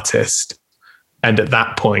an artist. And at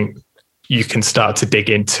that point, you can start to dig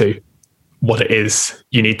into what it is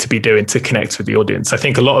you need to be doing to connect with the audience. I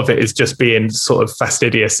think a lot of it is just being sort of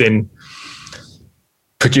fastidious in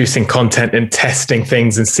producing content and testing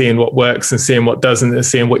things and seeing what works and seeing what doesn't and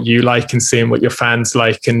seeing what you like and seeing what your fans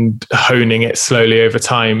like and honing it slowly over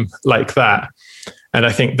time like that. And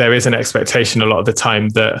I think there is an expectation a lot of the time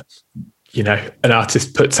that an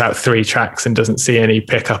artist puts out 3 tracks and doesn't see any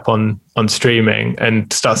pickup on streaming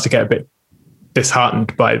and starts to get a bit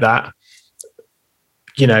disheartened by that,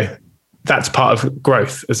 that's part of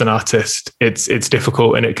growth as an artist. It's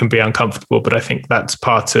difficult and it can be uncomfortable, but I think that's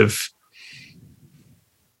part of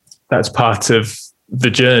the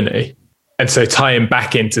journey. And so tying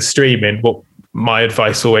back into streaming, what my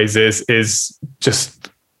advice always is just,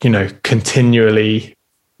 continually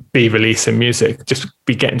be releasing music, just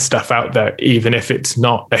be getting stuff out there. Even if it's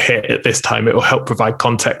not a hit at this time, it will help provide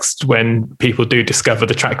context when people do discover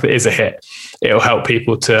the track that is a hit. It'll help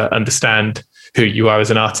people to understand who you are as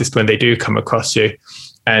an artist when they do come across you.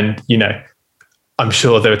 And, I'm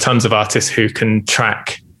sure there are tons of artists who can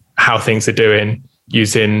track how things are doing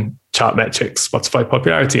using Chartmetrics, Spotify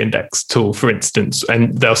Popularity Index tool, for instance,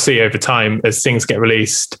 and they'll see over time as things get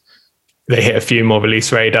released, they hit a few more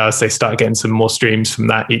release radars, they start getting some more streams from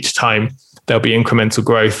that each time. There'll be incremental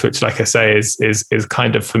growth, which, like I say, is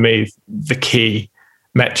kind of, for me, the key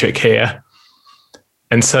metric here.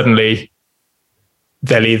 And suddenly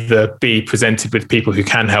they'll either be presented with people who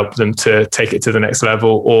can help them to take it to the next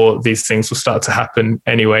level, or these things will start to happen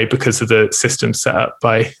anyway because of the system set up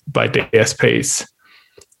by DSPs.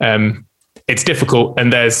 It's difficult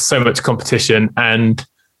and there's so much competition and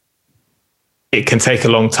it can take a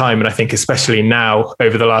long time. And I think especially now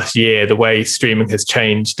over the last year, the way streaming has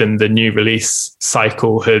changed and the new release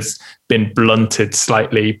cycle has been blunted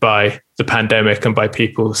slightly by the pandemic and by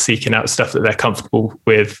people seeking out stuff that they're comfortable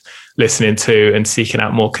with listening to and seeking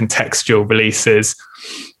out more contextual releases.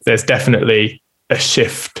 There's definitely a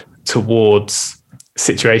shift towards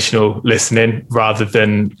situational listening rather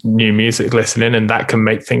than new music listening. And that can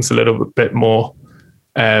make things a little bit more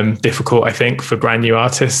difficult, I think, for brand new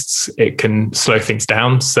artists. It can slow things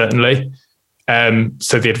down, certainly.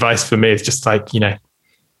 So the advice for me is just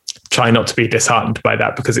try not to be disheartened by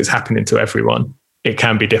that because it's happening to everyone. It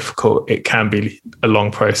can be difficult. It can be a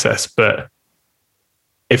long process, but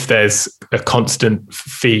if there's a constant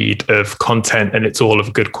feed of content and it's all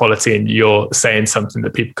of good quality and you're saying something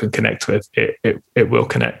that people can connect with, it will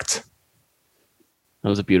connect. That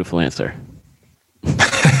was a beautiful answer.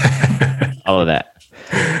 All of that.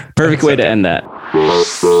 Perfect way to end that.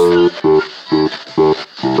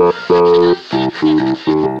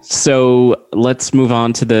 So let's move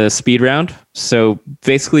on to the speed round. So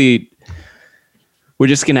basically, we're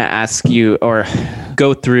just going to ask you or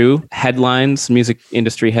go through headlines, music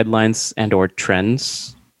industry headlines and or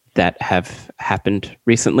trends that have happened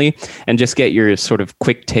recently and just get your sort of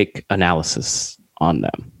quick take analysis on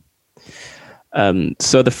them.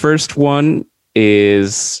 So the first one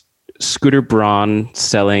is Scooter Braun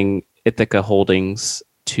selling Ithaca Holdings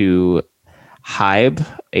to Hybe,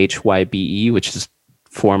 HYBE, which is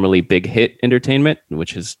formerly Big Hit Entertainment,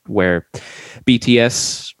 which is where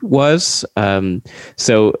BTS was.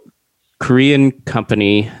 So Korean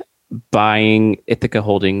company buying Ithaca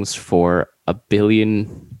Holdings for $1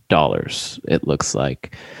 billion, it looks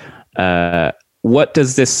like. What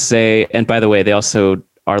does this say? And by the way, they also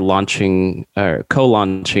are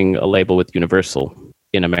co-launching a label with Universal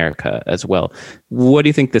in America as well. What do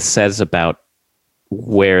you think this says about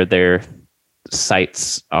where their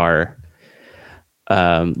sites are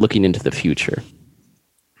looking into the future?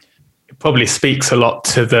 It probably speaks a lot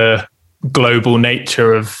to the global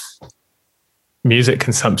nature of music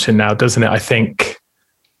consumption now, doesn't it? I think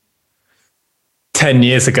 10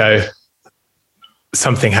 years ago,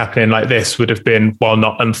 something happening like this would have been, while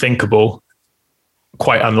not unthinkable,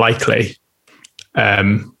 quite unlikely.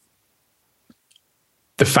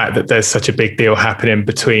 The fact that there's such a big deal happening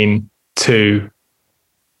between two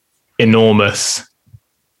enormous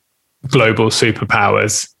global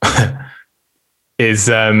superpowers is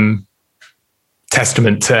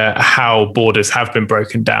testament to how borders have been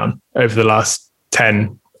broken down over the last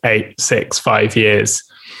 10, 8, 6, 5 years.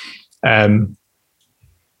 I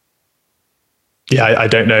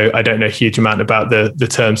don't know a huge amount about the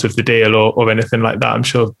terms of the deal or anything like that. I'm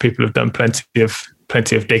sure people have done plenty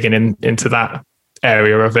of digging into that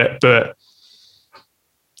area of it, but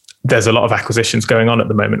there's a lot of acquisitions going on at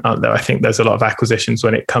the moment, aren't there? I think there's a lot of acquisitions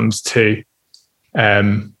when it comes to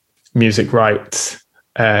music rights,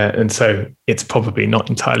 and so it's probably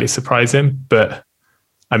not entirely surprising. But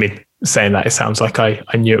I mean, saying that, it sounds like I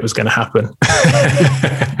knew it was going to happen.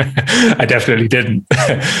 I definitely didn't.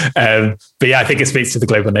 But yeah, I think it speaks to the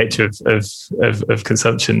global nature of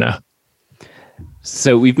consumption now.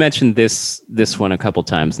 So we've mentioned this one a couple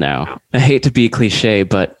times now. I hate to be cliche,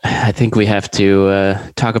 but I think we have to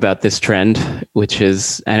talk about this trend, which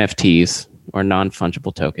is NFTs or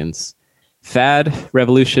non-fungible tokens. Fad,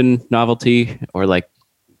 revolution, novelty, or like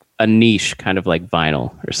a niche, kind of like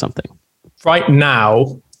vinyl or something? Right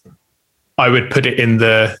now, I would put it in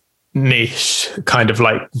the niche kind of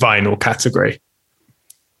like vinyl category.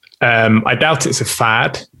 I doubt it's a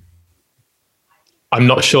fad. I'm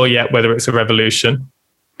not sure yet whether it's a revolution.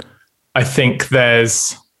 I think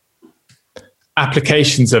there's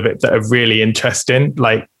applications of it that are really interesting.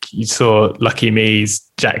 Like you saw Lucky Me's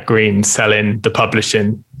Jack Green selling the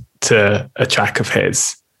publishing to a track of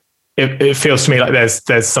his. It feels to me like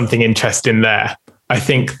there's something interesting there. I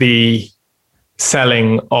think the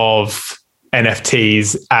selling of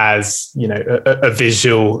NFTs as, you know,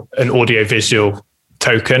 an audio visual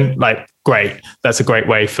token, like, great. That's a great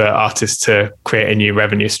way for artists to create a new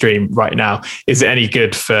revenue stream right now. Is it any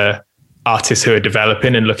good for artists who are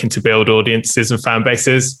developing and looking to build audiences and fan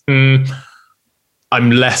bases?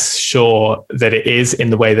 I'm less sure that it is in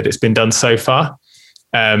the way that it's been done so far,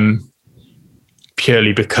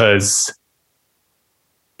 purely because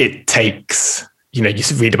it takes, you know, you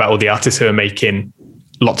read about all the artists who are making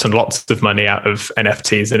lots and lots of money out of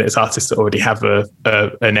NFTs, and it's artists that already have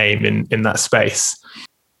a name in that space.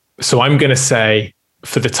 So I'm going to say,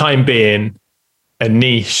 for the time being, a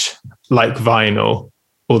niche like vinyl,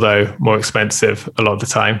 although more expensive a lot of the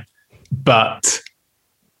time, but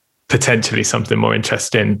potentially something more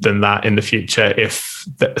interesting than that in the future if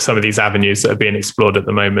some of these avenues that are being explored at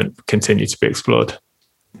the moment continue to be explored.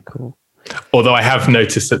 Cool. Although I have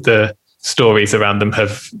noticed that the stories around them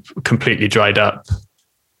have completely dried up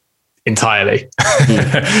entirely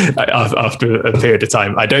after a period of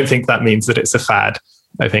time. I don't think that means that it's a fad.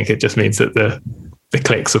 I think it just means that the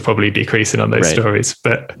clicks are probably decreasing on those stories.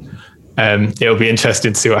 But it'll be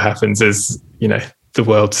interesting to see what happens as, you know, the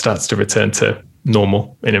world starts to return to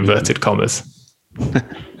normal, in inverted commas.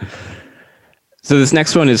 So this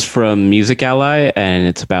next one is from Music Ally, and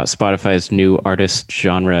it's about Spotify's new artist,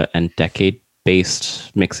 genre, and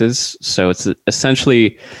decade-based mixes. So it's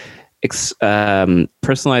essentially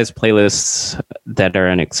personalized playlists that are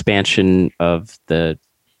an expansion of the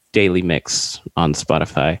daily mix on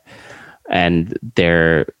Spotify, and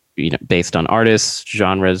they're, you know, based on artists,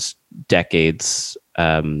 genres, decades.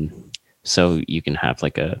 So you can have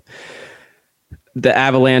like the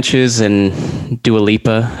Avalanches and Dua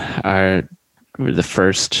Lipa are the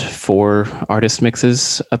first 4 artist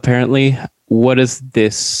mixes, apparently. What does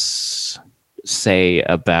this say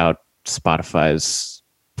about Spotify's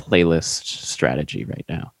playlist strategy right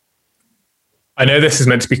now? I know this is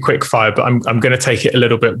meant to be quick fire, but I'm going to take it a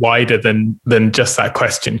little bit wider than just that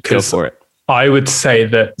question. Go for it. I would say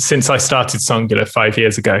that since I started Songular 5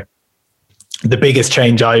 years ago, the biggest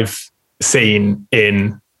change I've seen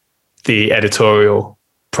in the editorial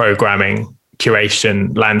programming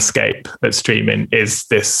curation landscape at streaming is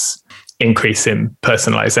this increase in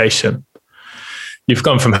personalization. You've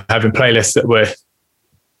gone from having playlists that were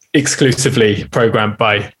exclusively programmed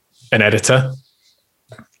by an editor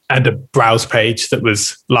and a browse page that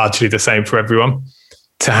was largely the same for everyone,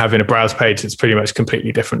 to having a browse page that's pretty much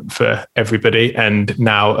completely different for everybody. And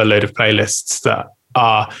now a load of playlists that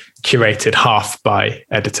are curated half by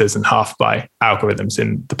editors and half by algorithms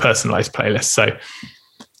in the personalized playlist. So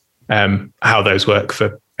how those work,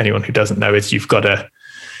 for anyone who doesn't know, is you've got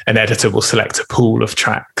an editor will select a pool of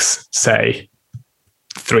tracks, say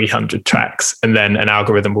 300 tracks, and then an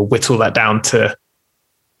algorithm will whittle that down to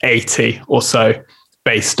 80 or so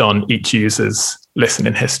based on each user's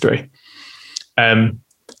listening history. And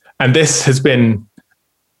this has been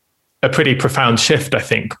a pretty profound shift, I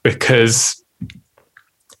think, because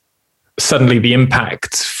suddenly the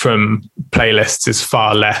impact from playlists is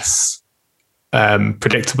far less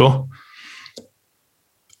predictable.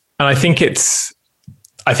 And I think it's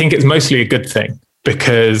mostly a good thing,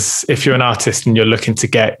 because if you're an artist and you're looking to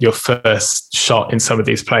get your first shot in some of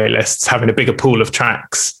these playlists, having a bigger pool of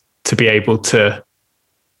tracks to be able to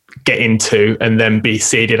get into and then be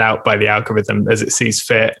seeded out by the algorithm as it sees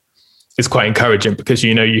fit is quite encouraging, because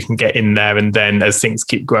you know you can get in there, and then as things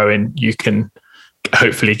keep growing, you can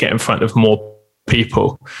hopefully get in front of more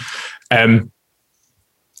people.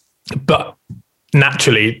 But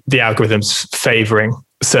naturally, the algorithm's favoring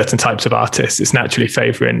certain types of artists. It's naturally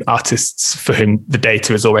favoring artists for whom the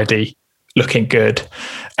data is already looking good,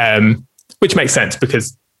 which makes sense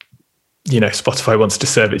because, you know, Spotify wants to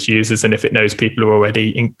serve its users, and if it knows people are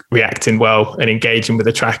already reacting well and engaging with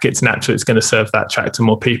the track, it's natural it's going to serve that track to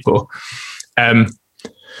more people. But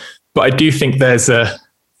I do think there's a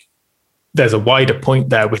wider point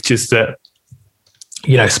there, which is that,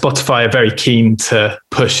 you know, Spotify are very keen to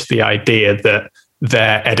push the idea that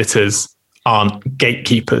their editors aren't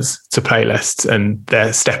gatekeepers to playlists, and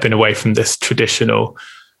they're stepping away from this traditional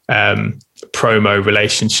promo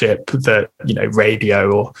relationship that, you know,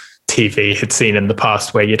 radio or TV had seen in the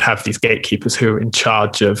past, where you'd have these gatekeepers who are in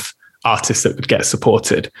charge of artists that would get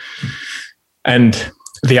supported. And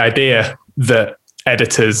the idea that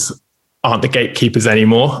editors aren't the gatekeepers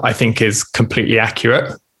anymore, I think, is completely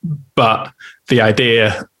accurate. But the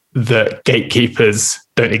idea that gatekeepers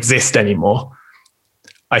don't exist anymore,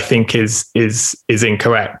 I think is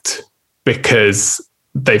incorrect, because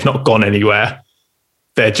they've not gone anywhere.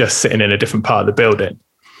 They're just sitting in a different part of the building.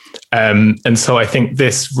 And so I think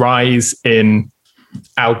this rise in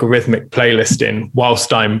algorithmic playlisting,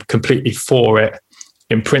 whilst I'm completely for it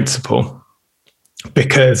in principle,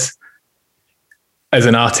 because as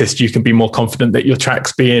an artist, you can be more confident that your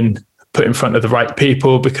track's being put in front of the right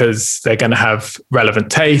people because they're going to have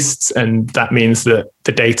relevant tastes. And that means that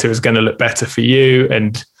the data is going to look better for you.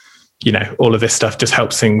 And, you know, all of this stuff just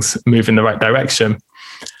helps things move in the right direction.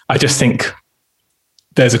 I just think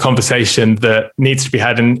there's a conversation that needs to be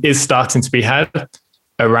had and is starting to be had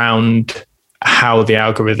around how the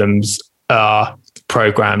algorithms are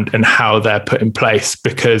programmed and how they're put in place,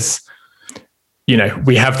 because, you know,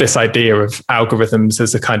 we have this idea of algorithms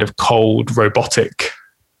as a kind of cold robotic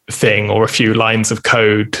thing, or a few lines of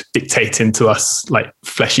code dictating to us like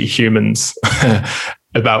fleshy humans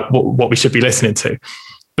about what we should be listening to.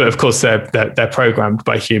 But of course they're programmed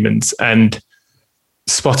by humans, and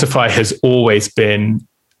Spotify has always been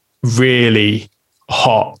really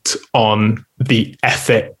hot on the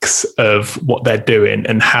ethics of what they're doing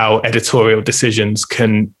and how editorial decisions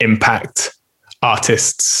can impact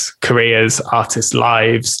artists' careers, artists'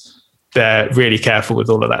 lives. They're really careful with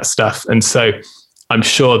all of that stuff. And so I'm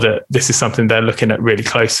sure that this is something they're looking at really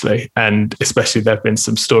closely. And especially there have been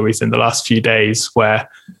some stories in the last few days where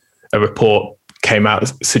a report came out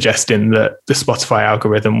suggesting that the Spotify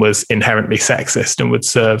algorithm was inherently sexist and would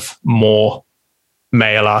serve more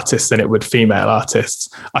male artists than it would female artists.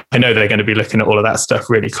 I know they're going to be looking at all of that stuff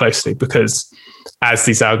really closely, because as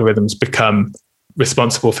these algorithms become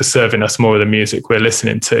responsible for serving us more of the music we're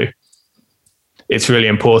listening to, it's really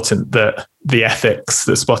important that the ethics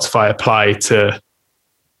that Spotify apply to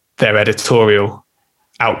their editorial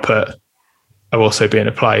output are also being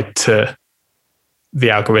applied to the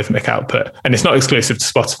algorithmic output. And it's not exclusive to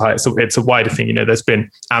Spotify. It's a wider thing. You know, there's been,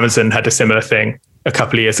 Amazon had a similar thing a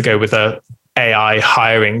couple of years ago with a AI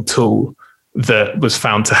hiring tool that was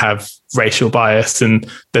found to have racial bias. And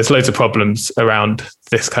there's loads of problems around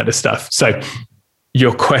this kind of stuff. So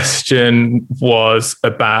your question was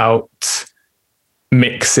about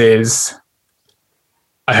mixes.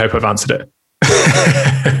 I hope I've answered it.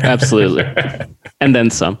 Absolutely. And then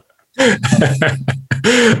some.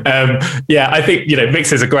 Yeah, I think, you know,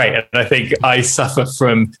 mixes are great. And I think I suffer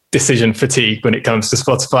from decision fatigue when it comes to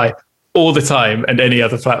Spotify all the time, and any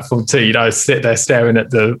other platform too. You know, I sit there staring at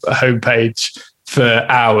the homepage for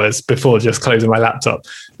hours before just closing my laptop.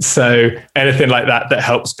 So anything like that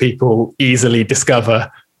helps people easily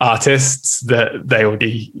discover artists that they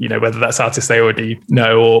already, you know, whether that's artists they already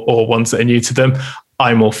know or ones that are new to them,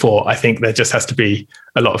 I'm all for. I think there just has to be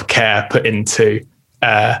a lot of care put into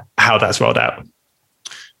how that's rolled out.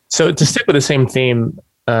 So to stick with the same theme,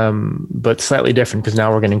 but slightly different, because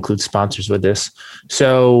now we're going to include sponsors with this.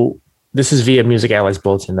 So this is via Music Allies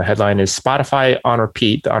Bulletin. The headline is Spotify On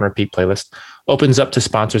Repeat, the On Repeat playlist, opens up to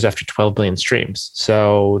sponsors after 12 billion streams.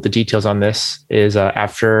 So the details on this is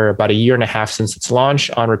after about a year and a half since its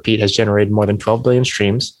launch, On Repeat has generated more than 12 billion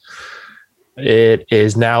streams. It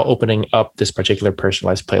is now opening up this particular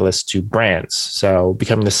personalized playlist to brands. So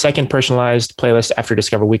becoming the second personalized playlist after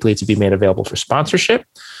Discover Weekly to be made available for sponsorship.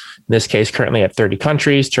 In this case, currently at 30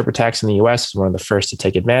 countries. TurboTax in the US is one of the first to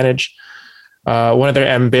take advantage. One of their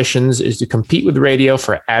ambitions is to compete with radio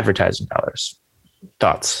for advertising dollars.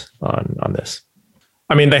 Thoughts on this?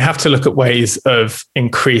 I mean, they have to look at ways of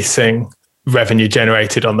increasing revenue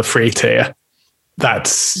generated on the free tier.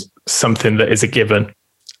 That's something that is a given.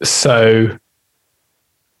 So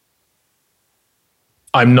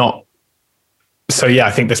I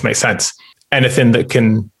think this makes sense. Anything that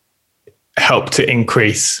can help to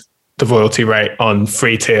increase the royalty rate on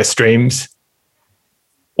free tier streams,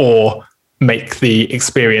 or make the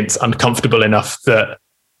experience uncomfortable enough that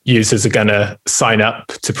users are going to sign up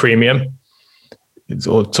to premium. It's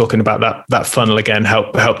all talking about that funnel again,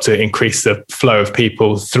 help to increase the flow of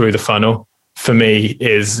people through the funnel, for me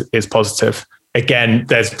is positive. Again,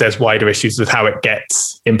 there's wider issues with how it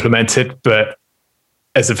gets implemented, but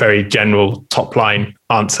as a very general top line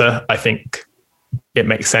answer, I think it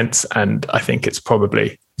makes sense, and I think it's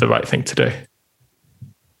probably the right thing to do.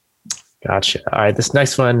 Gotcha. All right. This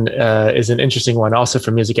next one is an interesting one, also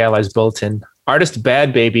from Music Allies Bulletin. Artist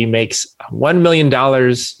Bad Baby makes $1 million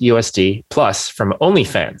USD plus from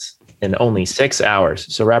OnlyFans in only 6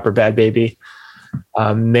 hours. So rapper Bad Baby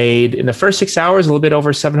made in the first 6 hours a little bit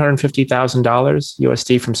over $750,000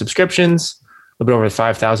 USD from subscriptions, a little bit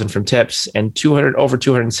over $5,000 from tips, and over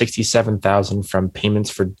 $267,000 from payments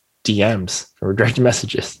for DMs, for direct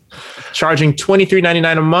messages. Charging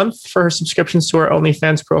 $23.99 a month for her subscriptions to her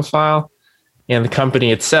OnlyFans profile. And the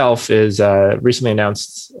company itself is recently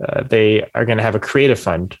announced they are going to have a creative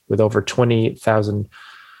fund with over 20,000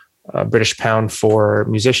 British pound for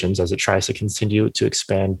musicians as it tries to continue to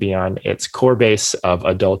expand beyond its core base of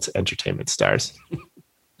adult entertainment stars.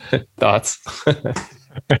 Thoughts?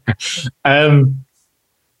 I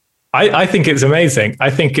think it's amazing.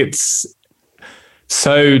 I think it's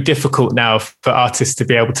so difficult now for artists to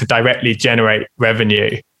be able to directly generate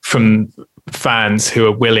revenue from fans who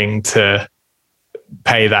are willing to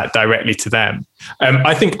pay that directly to them.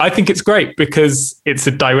 I think it's great because it's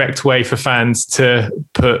a direct way for fans to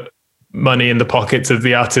put money in the pockets of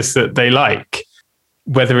the artists that they like,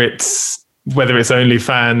 whether it's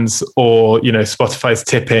OnlyFans or, you know, Spotify's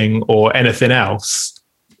tipping or anything else.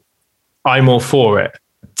 I'm all for it.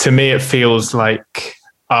 To me, it feels like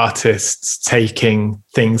artists taking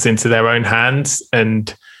things into their own hands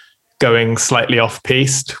and going slightly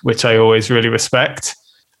off-piste, which I always really respect,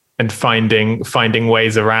 and finding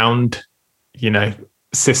ways around, you know,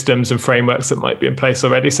 systems and frameworks that might be in place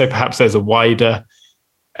already. So perhaps there's a wider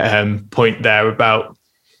point there about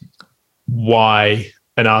why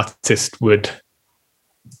an artist would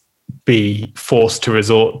be forced to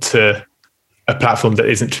resort to a platform that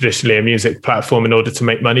isn't traditionally a music platform in order to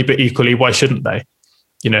make money, but equally, why shouldn't they?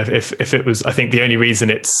 You know, if it was, I think the only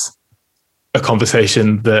reason it's a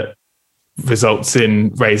conversation that results in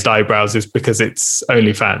raised eyebrows is because it's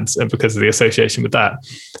OnlyFans and because of the association with that.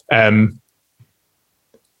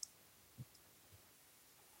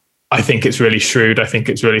 I think it's really shrewd. I think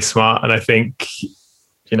it's really smart. And I think,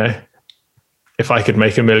 you know, if I could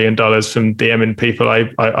make $1 million from DMing people,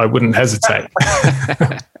 I wouldn't hesitate.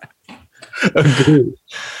 Agreed.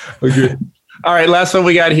 All right, last one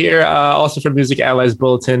we got here, also from Music Allies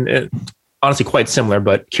Bulletin. Honestly, quite similar,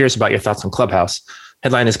 but curious about your thoughts on Clubhouse.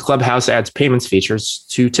 Headline is Clubhouse adds payments features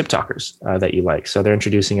to TikTokers that you like. So they're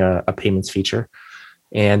introducing a payments feature,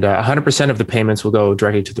 and 100% of the payments will go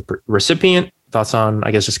directly to the recipient. Thoughts on,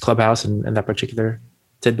 I guess, just Clubhouse and that particular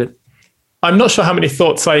tidbit? I'm not sure how many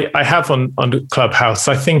thoughts I have on Clubhouse.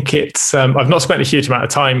 I think it's, I've not spent a huge amount of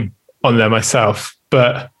time on there myself,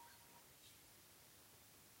 but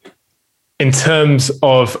in terms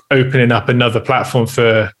of opening up another platform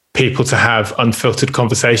for people to have unfiltered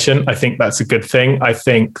conversation, I think that's a good thing. I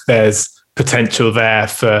think there's potential there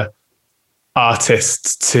for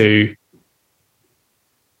artists to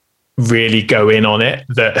really go in on it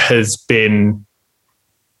that has been,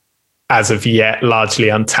 as of yet, largely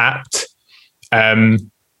untapped.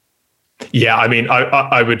 Yeah, I mean,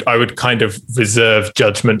 I would kind of reserve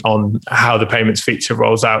judgment on how the payments feature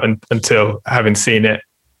rolls out until having seen it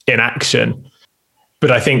in action. But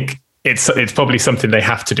I think it's probably something they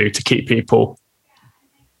have to do to keep people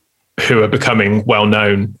who are becoming well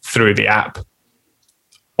known through the app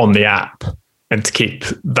on the app, and to keep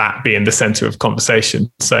that being the center of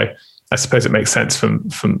conversation. So I suppose it makes sense from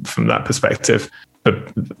that perspective.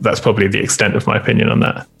 But that's probably the extent of my opinion on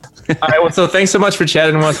that. All right. Well, so thanks so much for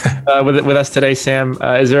chatting with us today, Sam.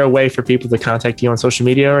 Is there a way for people to contact you on social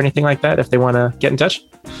media or anything like that if they want to get in touch?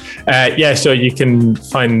 Yeah, sure. You can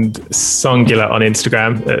find Songular on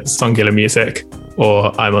Instagram at Songular Music,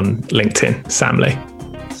 or I'm on LinkedIn, Sam Lee.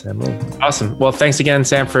 Sam Lee. Awesome. Well, thanks again,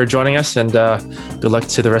 Sam, for joining us, and good luck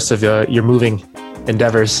to the rest of your moving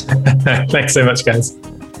endeavors. Thanks so much, guys.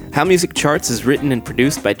 How Music Charts is written and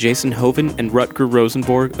produced by Jason Hoven and Rutger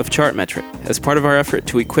Rosenborg of Chartmetric. As part of our effort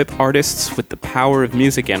to equip artists with the power of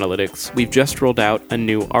music analytics, we've just rolled out a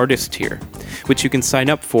new artist tier, which you can sign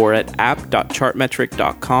up for at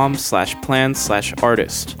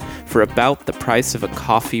app.chartmetric.com/plan/artist for about the price of a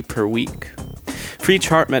coffee per week. Free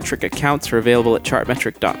Chartmetric accounts are available at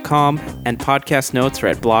chartmetric.com, and podcast notes are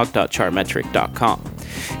at blog.chartmetric.com.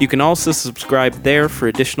 You can also subscribe there for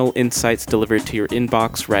additional insights delivered to your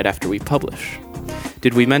inbox right after we publish.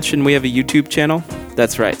 Did we mention we have a YouTube channel?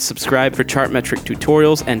 That's right, subscribe for Chartmetric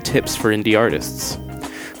tutorials and tips for indie artists.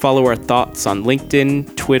 Follow our thoughts on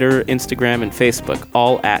LinkedIn, Twitter, Instagram, and Facebook,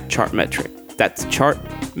 all at Chartmetric. That's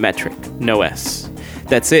Chartmetric, no S.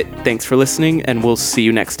 That's it. Thanks for listening, and we'll see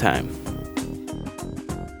you next time.